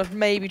 or do you want to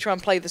maybe try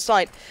and play the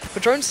side?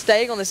 Patron's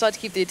staying on this side to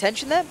keep the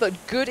attention there, but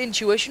good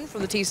intuition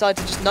from the T side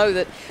to just know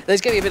that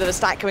there's going to be a bit of a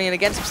stack coming in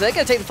against him, so they're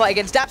going to take the fight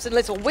against Daps, and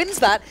Little wins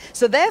that,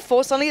 so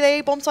therefore, suddenly the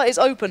A bomb site is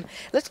open.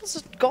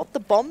 Little's got the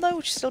bomb, though,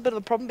 which is still a bit of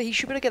a problem, but he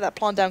should be able to get that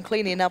plant down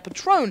cleanly, and now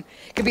Patron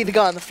can be the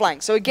guy on the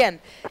flank. So again,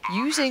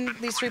 using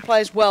these 3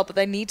 players well, but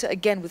they need to,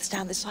 again,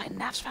 withstand this side, and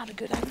Naf's found a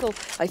good angle.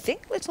 I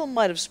think Little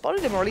might have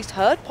spotted him, or at least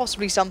heard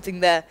possibly something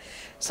there.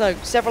 So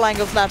several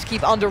angles now to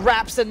keep under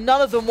wraps, and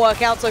none of them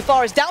work out so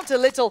far. It's down to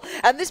Little,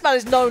 and this man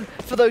is known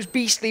for those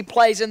beastly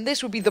plays, and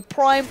this would be the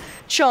prime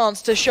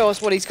chance to show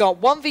us what he's got.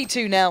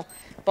 1v2 now.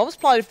 Bomb's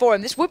planted for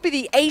him. This would be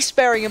the ace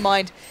bearing in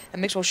mind,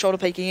 and Mixwell shoulder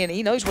peeking in.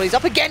 He knows what he's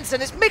up against,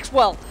 and it's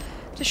Mixwell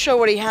to show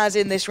what he has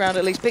in this round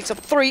at least. Picks up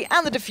 3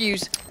 and the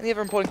defuse, and the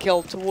other important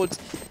kill towards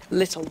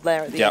Little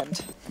there at the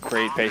end.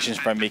 Great patience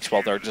by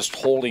Mixwell. They're just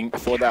holding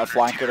for that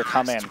flanker to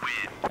come in.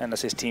 And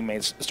as his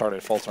teammates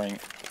started faltering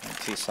on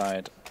T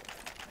side,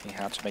 he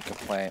had to make a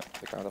play.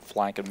 They got the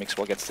flank and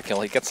Mixwell gets the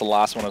kill. He gets the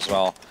last one as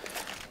well.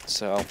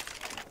 So,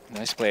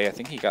 nice play. I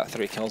think he got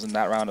 3 kills in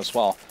that round as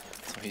well.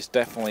 So he's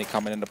definitely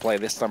coming into play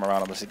this time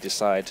around on the City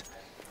side.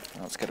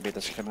 It's going to be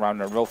the second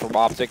round in a row from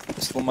OpTic.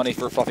 Still money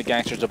for Fluffy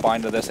Gangsters to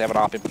bind to this. They have an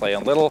op in play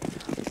on Little.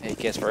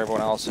 AKs for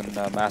everyone else and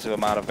a massive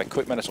amount of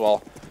equipment as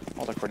well.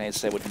 All the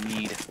grenades they would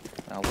need.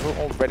 Now Little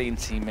already in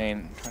team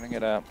main, trying to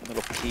get a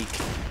little peek.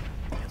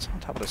 It's on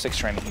top of the 6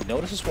 train. He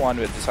notices one,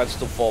 but decides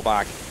to fall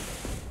back.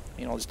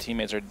 You know, his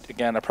teammates are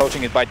again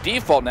approaching it by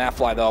default.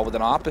 Nafly though with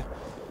an op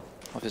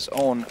of his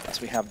own, as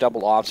we have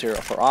double ops here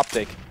for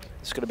OpTic.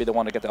 It's going to be the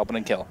one to get the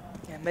opening kill.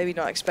 Yeah, maybe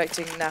not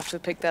expecting Naf to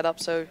pick that up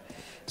so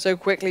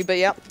quickly, but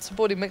yeah,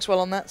 supporting Mixwell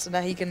on that, so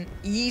now he can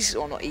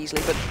or not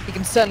easily, but he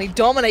can certainly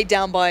dominate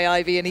down by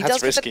Ivy, and he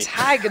does get the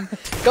tag and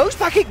goes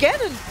back again,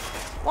 and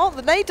well,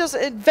 the nade does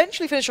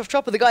eventually finish off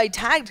Chopper, the guy he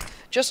tagged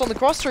just on the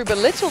cross through, but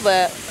Little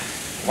there.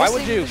 Why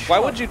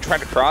would you try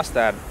to cross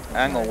that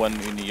angle when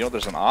you know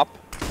there's an op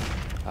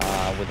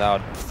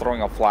without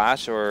throwing a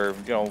flash or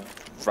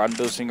run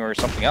boosting or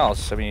something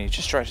else? I mean, he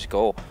just tries to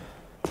go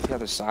to the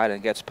other side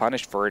and gets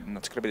punished for it, and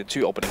that's going to be the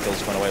 2 opening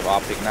kills going away with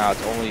OpTic now.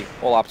 It's only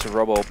all up to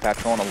Robo,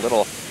 Patron, a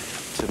Little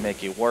to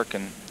make it work,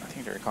 and I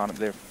think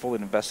they're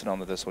fully invested on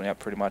this one, yeah,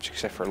 pretty much,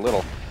 except for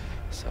Little.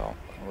 So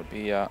it would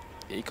be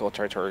eco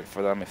territory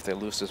for them if they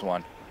lose this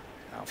one.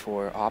 Now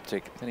for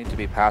OpTic, they need to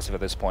be passive at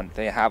this point.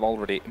 They have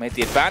already made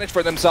the advantage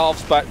for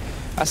themselves, but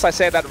as I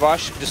say, that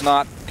Rush does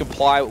not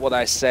comply with what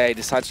I say,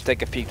 decides to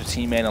take a peek to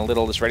teammate, and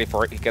Little is ready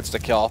for it. He gets the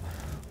kill.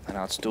 And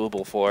now it's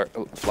doable for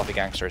Fluffy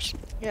Gangsters.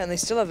 Yeah, and they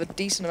still have a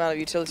decent amount of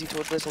utility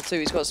towards Little too.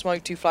 He's got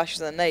smoke, 2 flashes,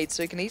 and a nade,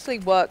 so he can easily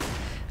work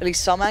at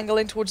least some angle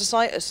in towards the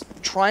site,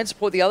 try and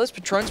support the others.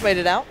 Patron's made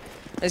it out.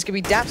 And it's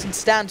going to be Daps and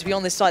Stan to be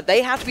on this side.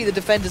 They have to be the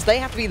defenders. They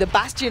have to be the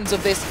bastions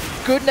of this.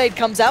 Good nade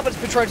comes out, but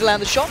it's Patron to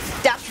land the shot.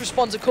 Daps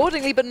responds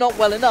accordingly, but not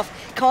well enough.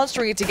 Can't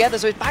string it together,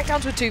 so it's back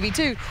down to a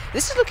 2v2.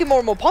 This is looking more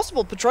and more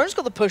possible. Patron's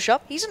got the push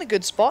up. He's in a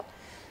good spot.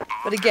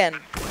 But again,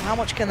 how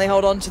much can they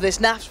hold on to this?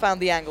 Naf's found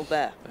the angle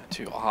there.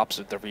 2 ops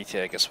with the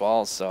retake as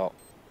well, so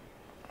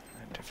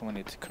I definitely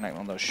need to connect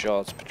on those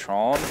shots.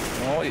 Patron,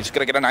 oh, he's going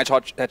to get a nice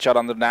headshot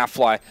on the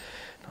Nafly.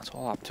 That's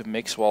all up to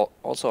Mixwell,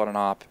 also on an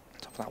op.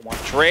 Top of that one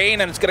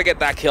train, and it's going to get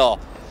that kill.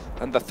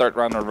 And the 3rd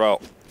round in a row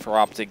for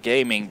OpTic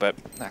Gaming, but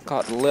that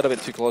got a little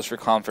bit too close for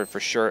comfort for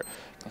sure.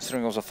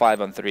 Considering it was a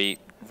 5-on-3,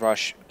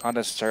 Rush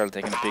unnecessarily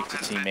taking a peek to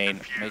team main,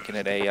 making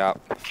it a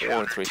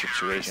 4-on-3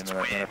 situation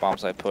in a bomb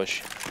side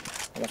push.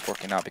 Almost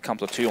working out,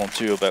 becomes a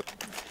 2-on-2, but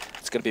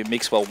it's going to be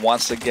Mixwell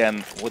once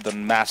again with a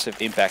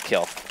massive impact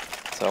kill.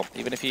 So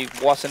even if he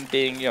wasn't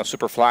being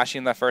super flashy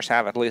in that first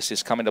half, at least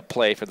he's coming to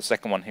play for the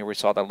second one. Here we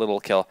saw that little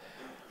kill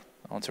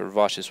onto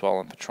Rush as well,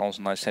 and Patron's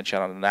a nice headshot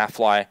on the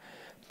Nafly,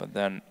 but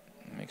then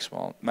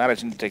Mixwell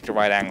managing to take the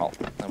right angle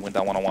and win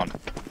that 1-on-1.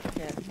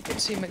 Yeah, you can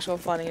see Mixwell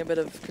finding a bit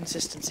of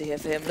consistency here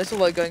for him. Little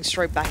though going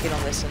straight back in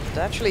on this, and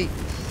actually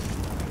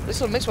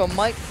Little and Mixwell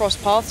might cross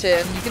paths here,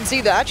 and you can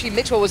see that actually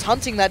Mixwell was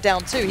hunting that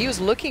down too. He was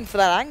looking for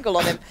that angle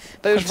on him,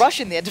 but it was Rush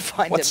in the end to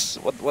find him.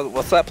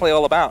 What's that play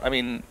all about? I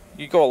mean,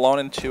 you go alone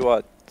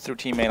into through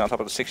team main on top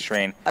of the 6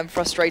 train. I'm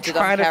frustrated.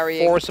 I'm carrying.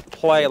 Trying to force a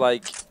play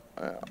like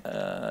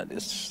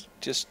this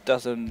just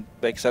doesn't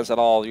make sense at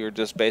all. You're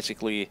just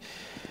basically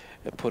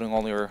putting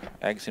all your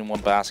eggs in one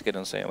basket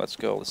and saying, let's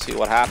go, let's see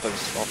what happens.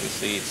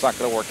 Obviously, it's not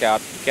going to work out.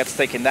 He gets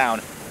taken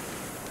down.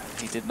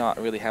 He did not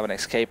really have an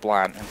escape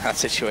plan in that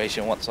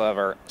situation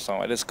whatsoever.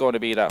 So it is going to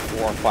be that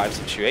 4-on-5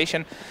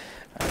 situation.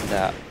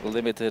 And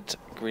limited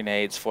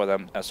grenades for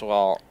them as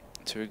well.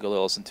 2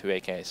 Galils and 2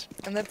 AKs.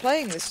 And they're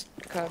playing this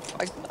kind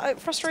of,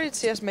 frustrated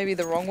CS may be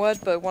the wrong word,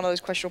 but one of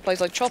those questionable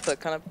plays like Chopper,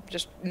 kind of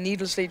just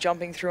needlessly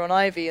jumping through on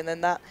Ivy, and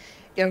then that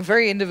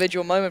very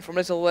individual moment from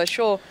Little where,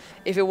 sure,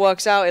 if it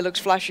works out, it looks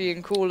flashy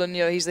and cool and,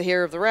 he's the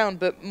hero of the round,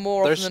 but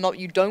more often than not,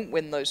 you don't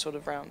win those sort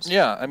of rounds.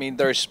 Yeah, I mean,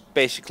 there's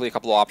basically a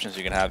couple of options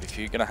you can have. If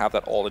you're going to have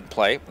that all in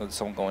play, with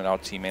someone going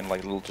out team in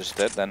like Little just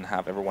did, then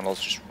have everyone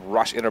else just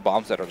rush inner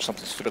bombs that or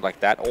something stupid like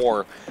that,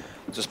 or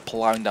just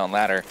plowing down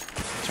ladder,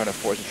 trying to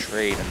force a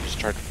trade and just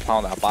try to plow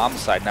on that bomb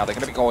side. Now they're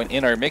going to be going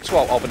inner.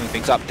 Mixwell opening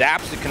things up.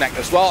 Daps to connect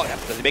as well.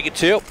 Does he make it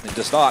 2? He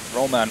does not.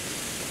 Roman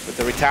with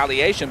the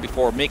retaliation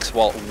before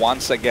Mixwell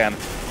once again.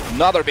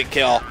 Another big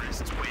kill.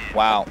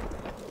 Wow.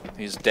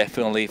 He's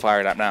definitely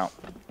fired up now.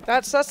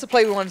 That's the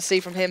play we wanted to see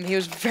from him. He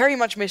was very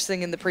much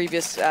missing in the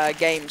previous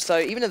game. So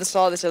even at the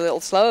start, it's a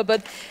little slower.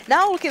 But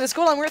now looking at the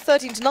scoreline, we're at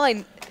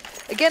 13-9.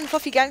 Again,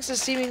 Fluffy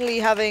Gangsters seemingly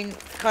having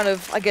kind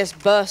of, I guess,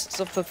 bursts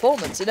of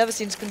performance. It never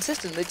seems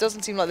consistent. It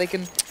doesn't seem like they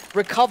can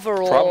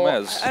recover or...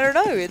 Problem is, I don't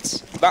know,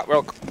 it's... not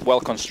well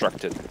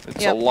constructed.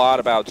 It's a lot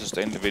about just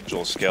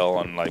individual skill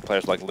and like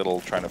players like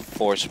Little trying to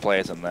force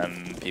plays and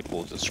then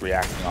people just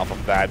reacting off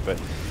of that. But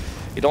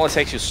it only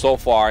takes you so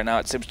far. Now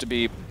it seems to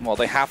be, well,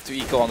 they have to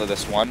eco onto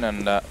this one,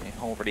 and they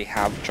already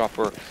have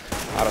Chopper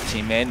out of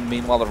team in.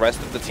 Meanwhile, the rest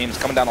of the team's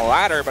coming down the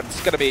ladder, but it's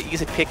going to be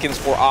easy pickings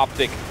for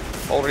OpTic.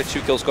 Already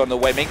 2 kills going the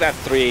way. Make that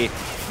 3,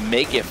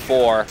 make it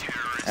 4,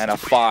 and a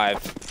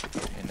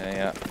 5 in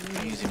a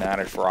easy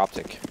manner for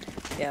OpTic.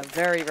 Yeah,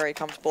 very, very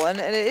comfortable. And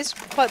it is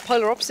quite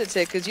polar opposites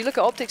here, because you look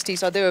at OpTic's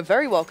T-side, they were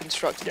very well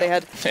constructed. They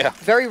had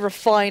very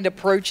refined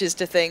approaches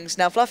to things.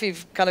 Now,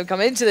 Fluffy've kind of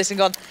come into this and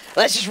gone,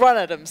 let's just run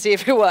at them, see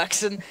if it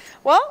works. And,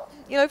 well,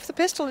 you know, for the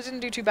pistol, it didn't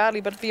do too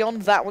badly, but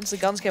beyond that, once the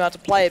guns came out to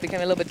play, it became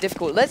a little bit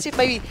difficult. Let's see if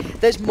maybe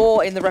there's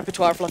more in the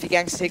repertoire of Fluffy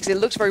Gangsters here, because it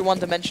looks very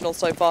one-dimensional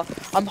so far.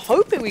 I'm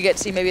hoping we get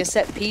to see maybe a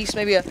set piece,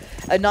 maybe a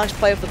nice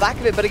play off the back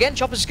of it, but again,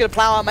 Chopper's just going to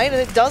plow our main,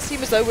 and it does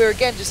seem as though we're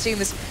again just seeing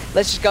this,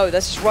 let's just go,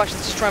 let's just rush,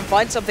 let's just try and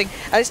find something,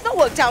 and it's not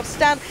worked out.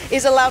 Stan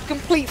is allowed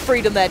complete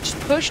freedom there, just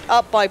pushed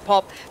up by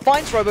Pop,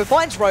 finds Robo,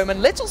 finds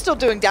Roman, Little still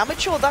doing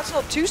damage, sure, that's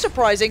not too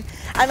surprising,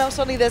 and now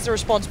suddenly there's a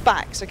response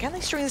back. So can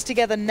they string this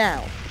together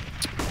now?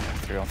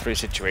 3-on-3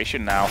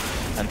 situation now,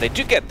 and they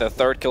do get the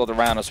 3rd kill of the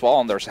round as well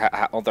on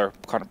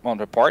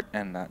their part,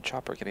 and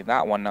Chopper getting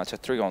that one. Now it's a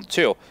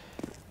 3-on-2,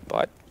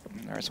 but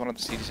there's one of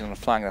the CDs on the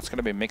flank. That's going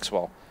to be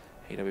Mixwell.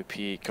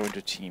 AWP going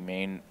to team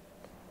main,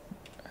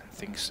 and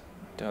things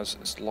does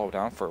slow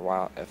down for a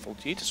while.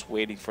 FLG just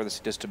waiting for the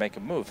CDs to make a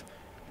move.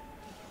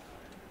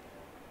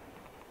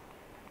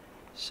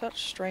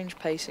 Such strange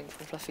pacing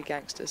from Fluffy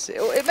Gangsters.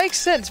 It makes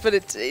sense, but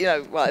it's, you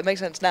know, well, it makes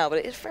sense now,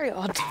 but it's very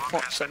odd to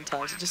watch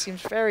sometimes. It just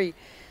seems very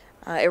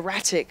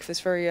erratic, this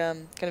very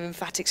kind of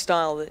emphatic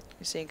style that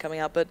you're seeing coming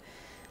out. But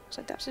looks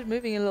like Daps is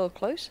moving a little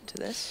closer to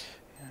this.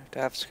 Yeah, if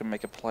Daps can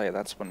make a play,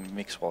 that's when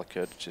Mixwell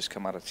could just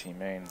come out of team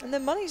main. And the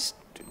money's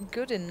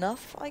good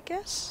enough, I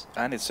guess.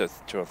 And it's a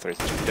 2-on-3, so you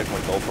can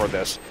definitely go for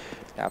this.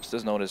 Daps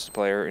does notice the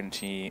player in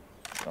T,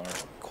 or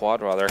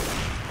quad rather.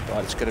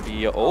 But it's going to be,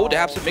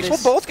 Daps and Mixwell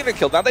both getting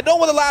killed. Now they know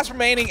where the last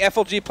remaining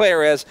FLG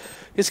player is.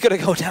 He's going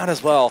to go down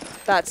as well.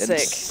 That's and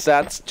sick.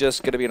 That's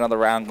just going to be another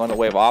round going the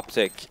way of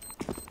OpTic.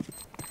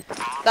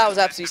 That was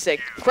absolutely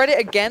sick. Credit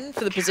again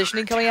for the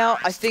positioning coming out.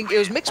 I think it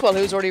was Mixwell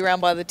who was already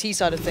around by the T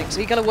side of things. So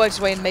he kind of worked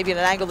his way in maybe in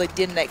an angle they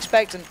didn't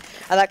expect, and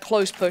that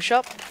close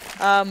push-up.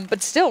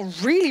 But still,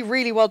 really,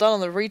 really well done on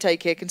the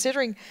retake here,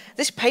 considering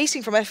this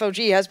pacing from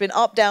FLG has been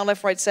up, down,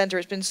 left, right, center.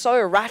 It's been so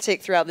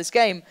erratic throughout this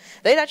game.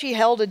 They'd actually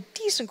held a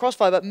decent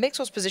crossfire, but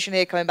Mixwell's position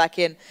here coming back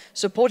in,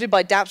 supported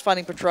by Daps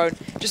finding Patron,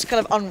 just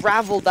kind of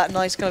unraveled that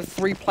nice kind of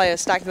 3-player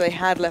stack that they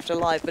had left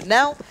alive. But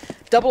now,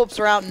 double ups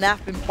are out.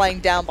 Naf been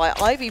playing down by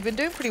Ivy. Been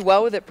doing pretty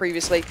well with it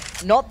previously.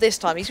 Not this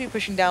time. He's been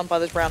pushing down by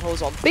those brown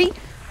holes on B.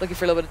 Looking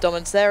for a little bit of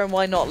dominance there, and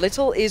why not?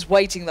 Little is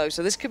waiting though,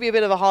 so this could be a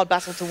bit of a hard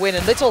battle to win.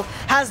 And Little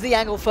has the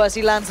angle first.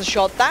 He lands the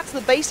shot. That's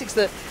the basics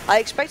that I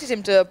expected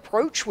him to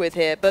approach with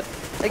here. But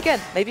again,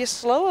 maybe a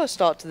slower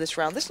start to this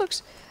round. This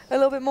looks a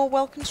little bit more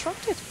well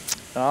constructed.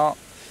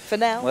 For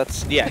now.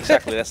 Yeah,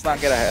 exactly. Let's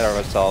not get ahead of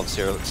ourselves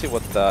here. Let's see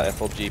what the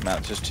FLG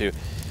manages to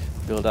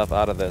build up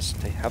out of this.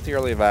 They have the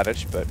early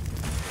advantage, but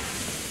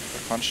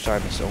crunch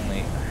time is only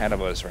ahead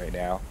of us right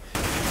now.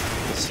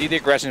 You see the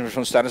aggression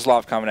from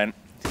Stanislav coming in.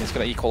 He's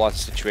going to equalize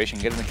the situation,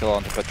 getting the kill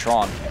onto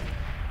Patron.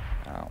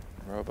 Now,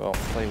 Robo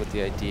play with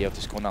the idea of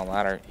just going down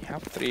ladder. You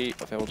have 3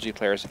 of LG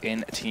players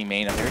in team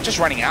main, and they're just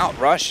running out.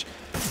 Rush,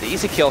 the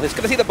easy kill. He's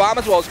going to see the bomb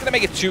as well. He's going to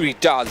make it 2. He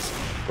does.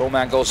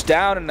 Roman goes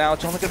down, and now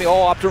it's only going to be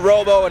all up to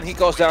Robo, and he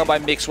goes down by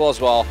Mixwell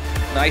as well.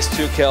 Nice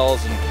 2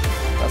 kills, and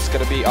that's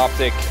going to be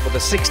OpTic with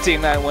a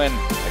 16-9 win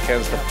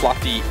against the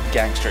Fluffy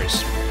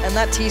Gangsters. And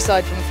that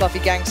T-side from the Fluffy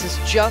Gangsters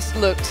just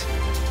looked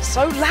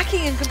so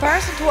lacking in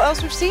comparison to what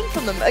else we've seen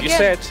from them. Again, you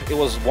said it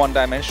was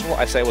one-dimensional.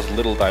 I say it was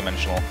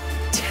little-dimensional.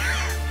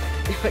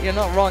 You're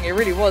not wrong. It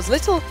really was.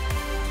 Little,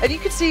 and you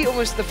could see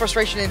almost the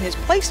frustration in his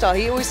playstyle.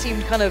 He always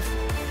seemed kind of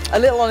a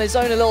little on his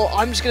own, a little,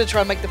 I'm just going to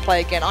try and make the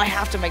play again. I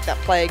have to make that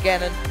play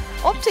again. And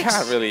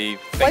OpTic's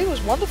play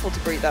was wonderful to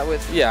greet that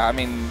with. Yeah, I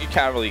mean, you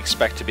can't really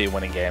expect to be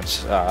winning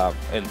games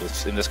in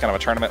this kind of a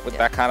tournament with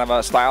that kind of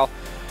a style.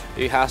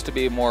 It has to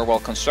be more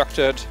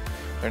well-constructed.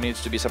 There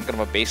needs to be some kind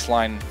of a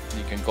baseline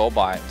you can go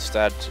by.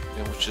 Instead,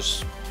 it was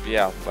just,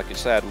 yeah, like you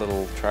said,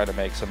 Little try to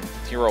make some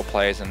hero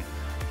plays, and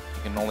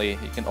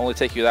he can only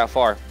take you that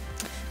far.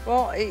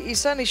 Well, he's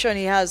certainly shown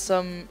he has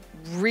some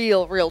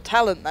real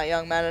talent, that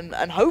young man,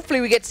 and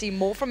hopefully we get to see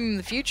more from him in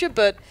the future.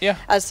 But yeah,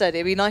 as said,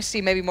 it'd be nice to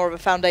see maybe more of a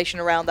foundation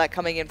around that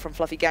coming in from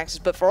Fluffy Gangsters.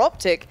 But for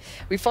OpTic,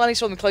 we finally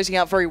saw them closing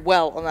out very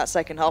well on that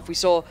second half. We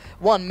saw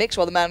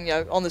Mixwell, the man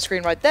on the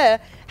screen right there,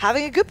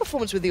 having a good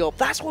performance with the AWP.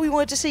 That's what we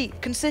wanted to see.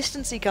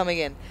 Consistency coming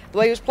in. The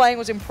way he was playing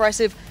was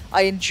impressive.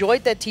 I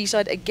enjoyed their T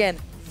side again.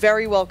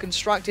 Very well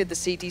constructed.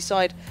 The CT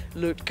side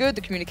looked good.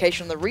 The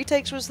communication on the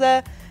retakes was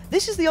there.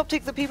 This is the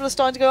OpTic that people are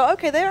starting to go,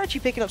 okay, they're actually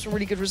picking up some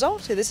really good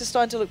results here. This is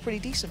starting to look pretty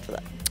decent for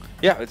them.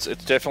 Yeah, it's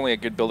definitely a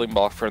good building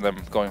block for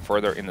them going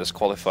further in this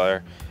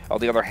qualifier.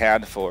 On the other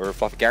hand, for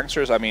Fluffy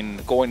Gangsters, I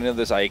mean, going into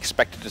this, I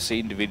expected to see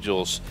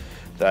individuals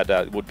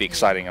that would be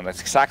exciting, and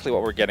that's exactly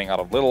what we're getting out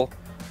of Little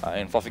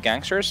in Fluffy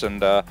Gangsters.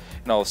 And you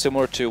know,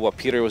 similar to what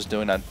Peter was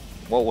doing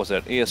what was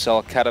it?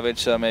 ESL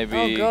Katowice,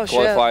 maybe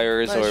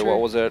qualifiers, or what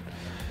was it?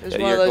 It was a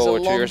one year of those ago a or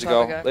 2 long years time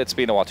ago. It's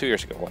been a while, 2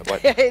 years ago. What?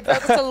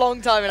 That's a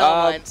long time in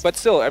our minds. But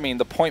still, I mean,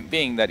 the point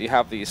being that you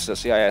have these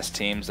CIS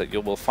teams that you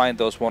will find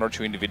those 1 or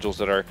 2 individuals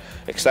that are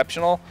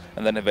exceptional,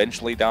 and then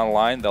eventually down the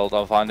line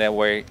they'll find their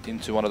way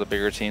into one of the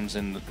bigger teams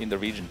in the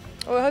region.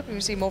 Well, we're hoping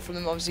we see more from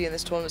them, obviously, in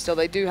this tournament still.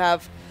 They do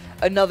have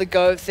another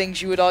go of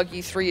things. You would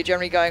argue 3 are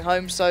generally going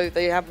home, so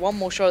they have one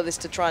more shot at this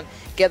to try and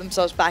get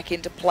themselves back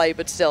into play.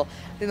 But still,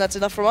 I think that's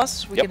enough from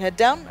us. We can head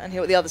down and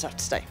hear what the others have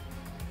to say.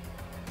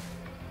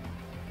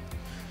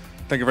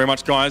 Thank you very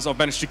much, guys. I've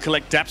managed to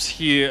collect daps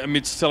here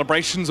amidst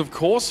celebrations, of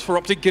course, for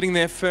OpTic getting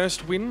their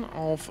first win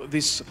of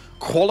this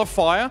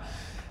qualifier.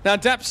 Now,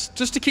 daps,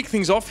 just to kick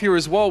things off here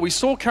as well, we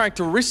saw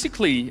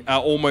characteristically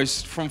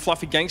almost from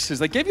Fluffy Gangsters,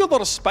 they gave you a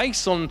lot of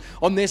space on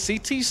their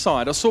CT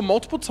side. I saw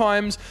multiple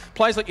times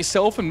players like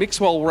yourself and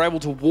Mixwell were able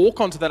to walk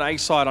onto that A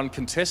side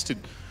uncontested.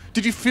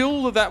 Did you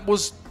feel that that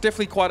was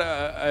definitely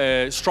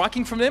quite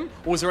striking from them,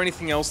 or was there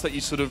anything else that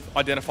you sort of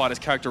identified as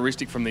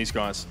characteristic from these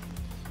guys?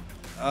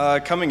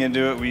 Coming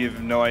into it, we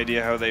have no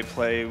idea how they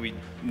play. We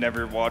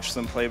never watched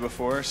them play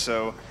before,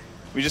 so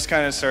we just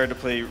kind of started to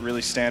play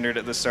really standard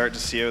at the start to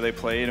see how they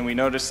played, and we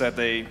noticed that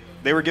they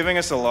were giving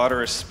us a lot of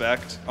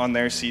respect on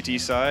their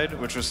CT side,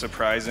 which was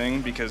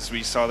surprising because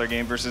we saw their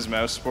game versus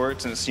Mouse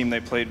Sports, and it seemed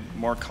they played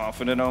more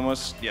confident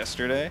almost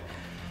yesterday.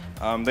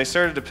 They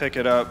started to pick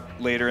it up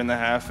later in the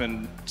half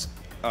and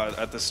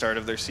at the start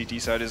of their CT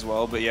side as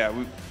well, but yeah,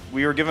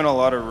 we were given a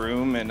lot of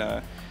room,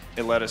 and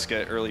it let us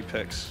get early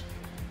picks.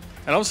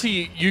 And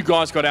obviously, you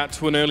guys got out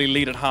to an early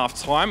lead at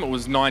half-time. It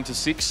was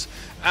 9-6.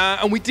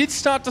 And we did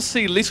start to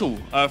see Little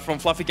from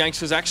Fluffy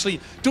Gangsters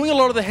actually doing a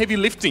lot of the heavy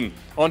lifting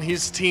on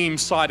his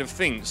team's side of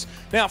things.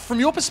 Now,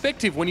 from your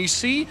perspective, when you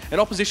see an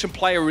opposition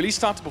player really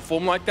start to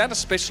perform like that,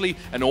 especially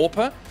an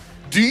AWPer,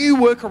 do you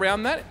work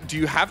around that? Do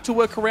you have to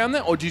work around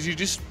that? Or did you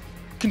just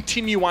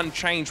continue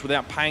unchanged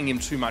without paying him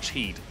too much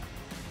heed?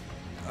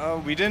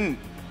 We didn't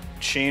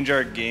change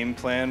our game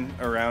plan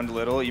around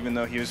Little, even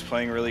though he was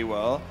playing really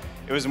well.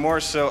 It was more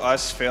so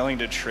us failing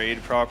to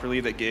trade properly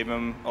that gave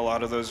him a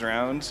lot of those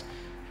rounds.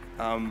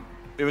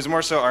 It was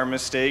more so our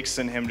mistakes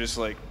than him just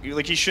like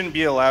he shouldn't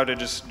be allowed to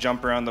just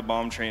jump around the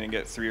bomb train and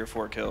get 3 or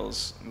 4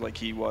 kills like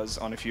he was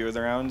on a few of the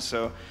rounds.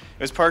 So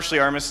it was partially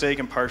our mistake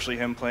and partially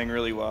him playing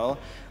really well.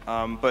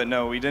 But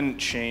no, we didn't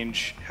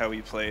change how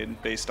we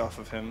played based off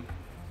of him.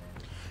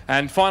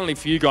 And finally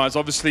for you guys,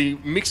 obviously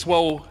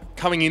Mixwell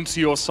coming into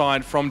your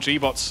side from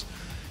G-Bots.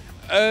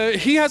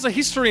 He has a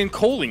history in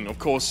calling, of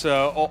course,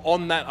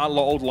 on that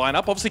old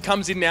lineup. Obviously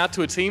comes in now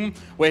to a team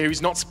where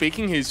he's not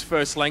speaking his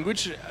first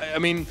language. I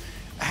mean,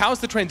 how's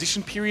the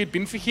transition period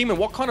been for him, and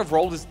what kind of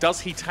role does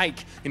he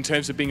take in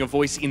terms of being a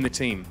voice in the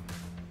team?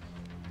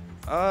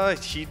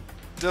 He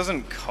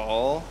doesn't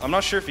call. I'm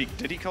not sure if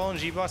did he call in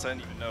G-Bots? I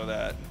didn't even know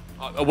that.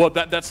 Well,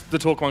 that's the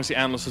talk amongst the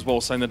analysts as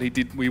well, saying that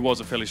he was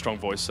a fairly strong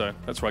voice, so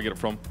that's where I get it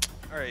from.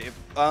 All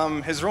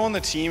right. His role in the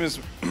team is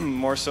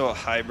more so a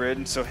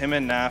hybrid. So him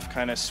and Naf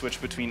kind of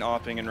switch between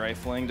opping and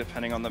rifling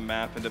depending on the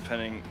map and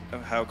depending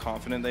on how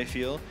confident they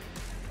feel.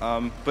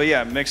 But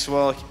yeah,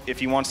 Mixwell, if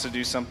he wants to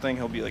do something,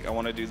 he'll be like, I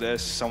want to do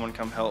this. Someone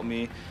come help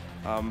me.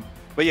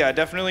 But yeah,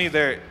 definitely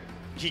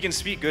he can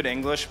speak good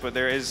English, but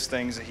there is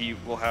things that he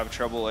will have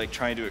trouble like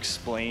trying to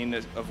explain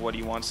of what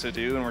he wants to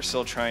do, and we're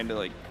still trying to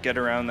like get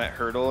around that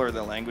hurdle or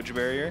the language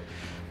barrier.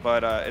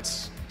 But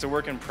it's a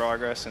work in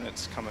progress, and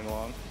it's coming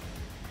along.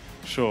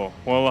 Sure.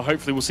 Well,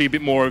 hopefully we'll see a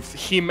bit more of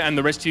him and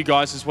the rest of you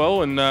guys as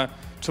well, and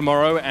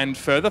tomorrow and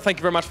further. Thank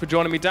you very much for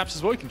joining me, Daps,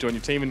 as well. You can join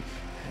your team and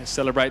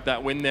celebrate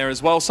that win there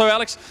as well. So,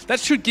 Alex, that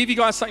should give you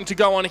guys something to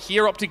go on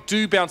here. OpTic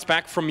do bounce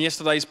back from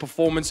yesterday's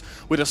performance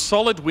with a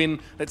solid win.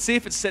 Let's see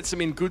if it sets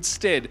them in good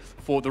stead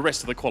for the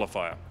rest of the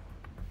qualifier.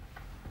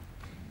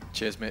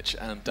 Cheers, Mitch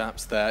and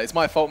Daps there. It's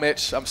my fault,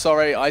 Mitch. I'm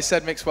sorry. I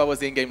said Mixwell was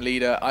the in-game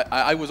leader.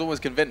 I was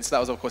always convinced. That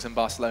was, of course, in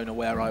Barcelona,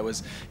 where I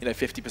was,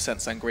 50%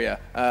 sangria.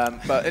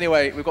 But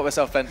anyway, we've got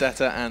myself,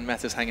 Vendetta, and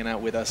Meta's hanging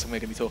out with us, and we're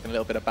going to be talking a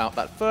little bit about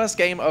that first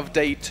game of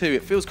day 2.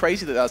 It feels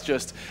crazy that that's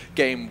just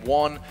game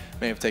 1.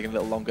 May have taken a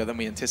little longer than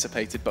we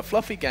anticipated, but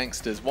Fluffy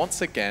Gangsters,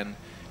 once again,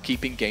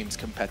 keeping games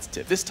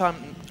competitive. This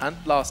time and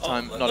last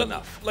time, not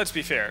enough. Let's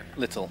be fair.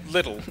 Little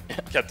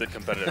kept it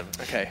competitive.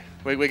 Okay,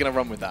 we're going to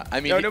run with that. I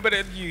mean, no,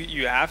 but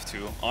you have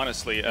to,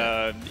 honestly.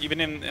 Yeah.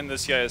 Even in the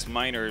CIS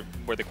minor,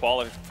 where they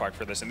qualified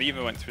for this, and they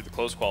even went through the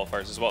closed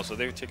qualifiers as well, so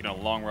they've taken a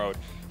long road.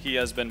 He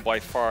has been by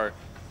far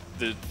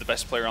the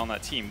best player on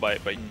that team by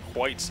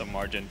quite some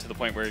margin, to the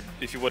point where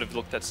if you would have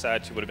looked at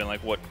stats, you would have been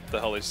like, what the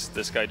hell is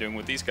this guy doing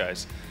with these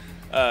guys?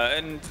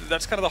 And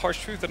that's kind of the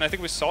harsh truth, and I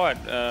think we saw it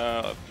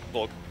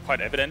well,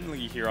 quite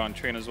evidently here on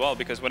Train as well,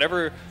 because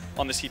whenever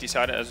on the CT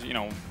side, as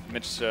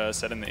Mitch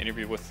said in the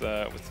interview with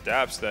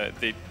Dabs, that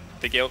they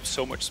gave up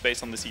so much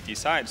space on the CT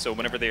side, so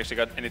whenever they actually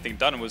got anything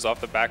done, it was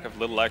off the back of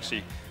Little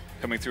actually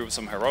coming through with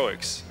some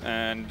heroics.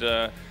 And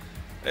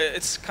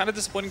it's kind of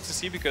disappointing to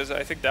see, because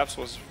I think Dabs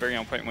was very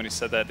on point when he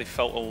said that they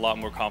felt a lot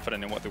more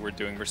confident in what they were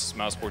doing versus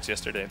Mouse Sports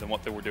yesterday than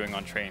what they were doing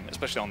on Train,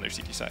 especially on their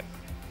CT side.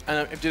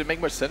 And did it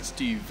make much sense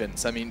to you,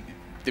 Vince? I mean,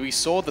 we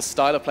saw the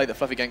style of play that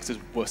Fluffy Gangsters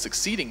were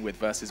succeeding with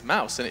versus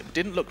Mouse, and it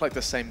didn't look like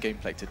the same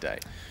gameplay today.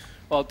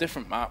 Well,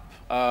 different map.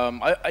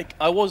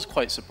 I was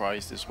quite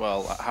surprised as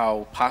well at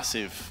how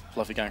passive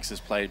Fluffy Gangsters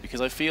played,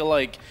 because I feel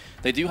like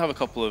they do have a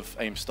couple of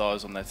aim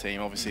stars on their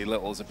team. Obviously,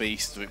 Little's a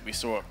beast. We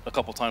saw it a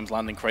couple times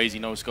landing crazy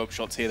no-scope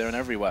shots here, there, and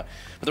everywhere.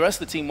 But the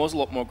rest of the team was a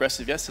lot more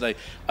aggressive yesterday.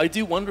 I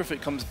do wonder if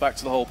it comes back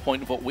to the whole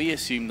point of what we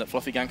assumed, that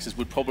Fluffy Gangsters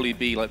would probably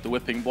be like the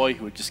whipping boy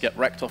who would just get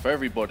wrecked off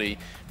everybody.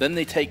 Then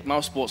they take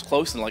Mouse Sports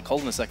close and like,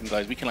 hold on a second,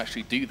 guys, we can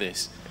actually do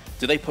this.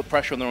 Do they put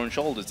pressure on their own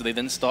shoulders? Do they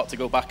then start to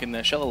go back in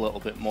their shell a little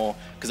bit more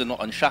because they're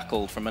not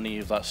unshackled from any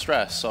of that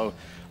stress? So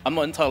I'm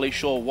not entirely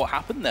sure what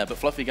happened there, but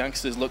Fluffy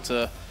Gangsters looked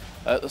a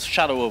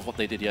shadow of what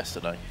they did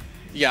yesterday.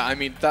 Yeah, I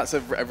mean, that's a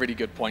really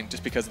good point,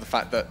 just because of the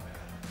fact that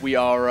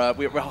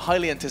we're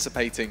highly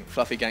anticipating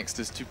Fluffy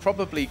Gangsters to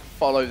probably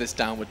follow this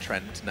downward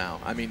trend now.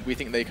 I mean, we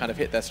think they kind of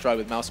hit their stride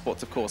with Mouse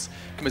Sports, of course.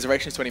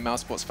 Commiserations to any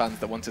Mouse Sports fans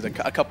that wanted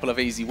a couple of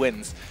easy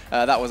wins.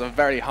 That was a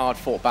very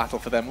hard-fought battle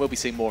for them. We'll be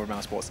seeing more of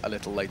Mouse Sports a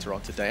little later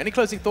on today. Any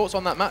closing thoughts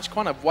on that match?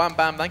 Kind of wham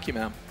bam, thank you,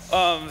 ma'am.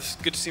 It's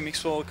good to see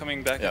Mixwell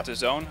coming back into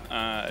zone.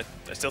 I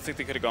still think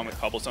they could have gone with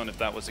Cobblestone if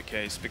that was the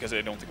case, because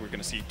I don't think we're going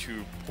to see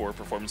two poor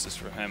performances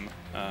from him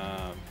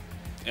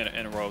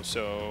in a row.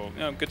 So,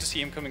 good to see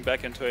him coming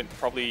back into it.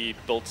 Probably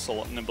builds a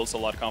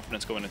lot of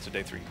confidence going into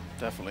day 3.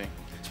 Definitely.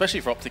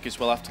 Especially for OpTic as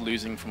well, after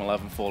losing from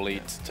 11-4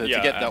 lead. To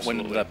get that win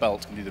under their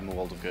belt can do them a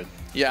world of good.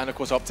 Yeah, and of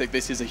course OpTic,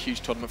 this is a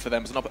huge tournament for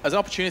them, as an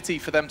opportunity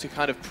for them to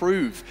kind of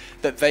prove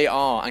that they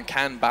are and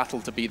can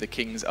battle to be the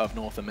kings of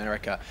North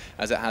America,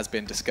 as it has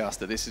been discussed,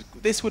 that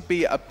this would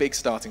be a big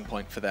starting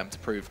point for them to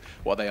prove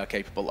what they are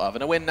capable of.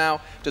 And a win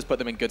now does put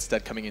them in good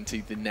stead coming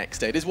into the next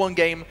day. It is one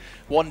game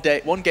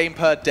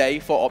per day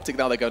for OpTic.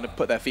 Now they're going to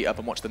put their feet up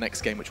and watch the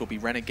next game, which will be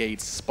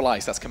Renegades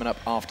Splice. That's coming up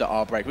after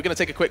our break. We're going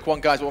to take a quick one,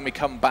 guys, but when we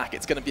come back,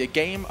 it's going to be a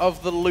game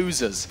of the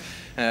losers.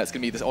 It's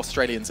going to be the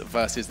Australians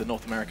versus the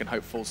North American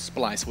hopefuls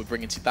Splice. We'll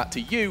bring that to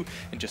you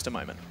in just a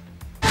moment.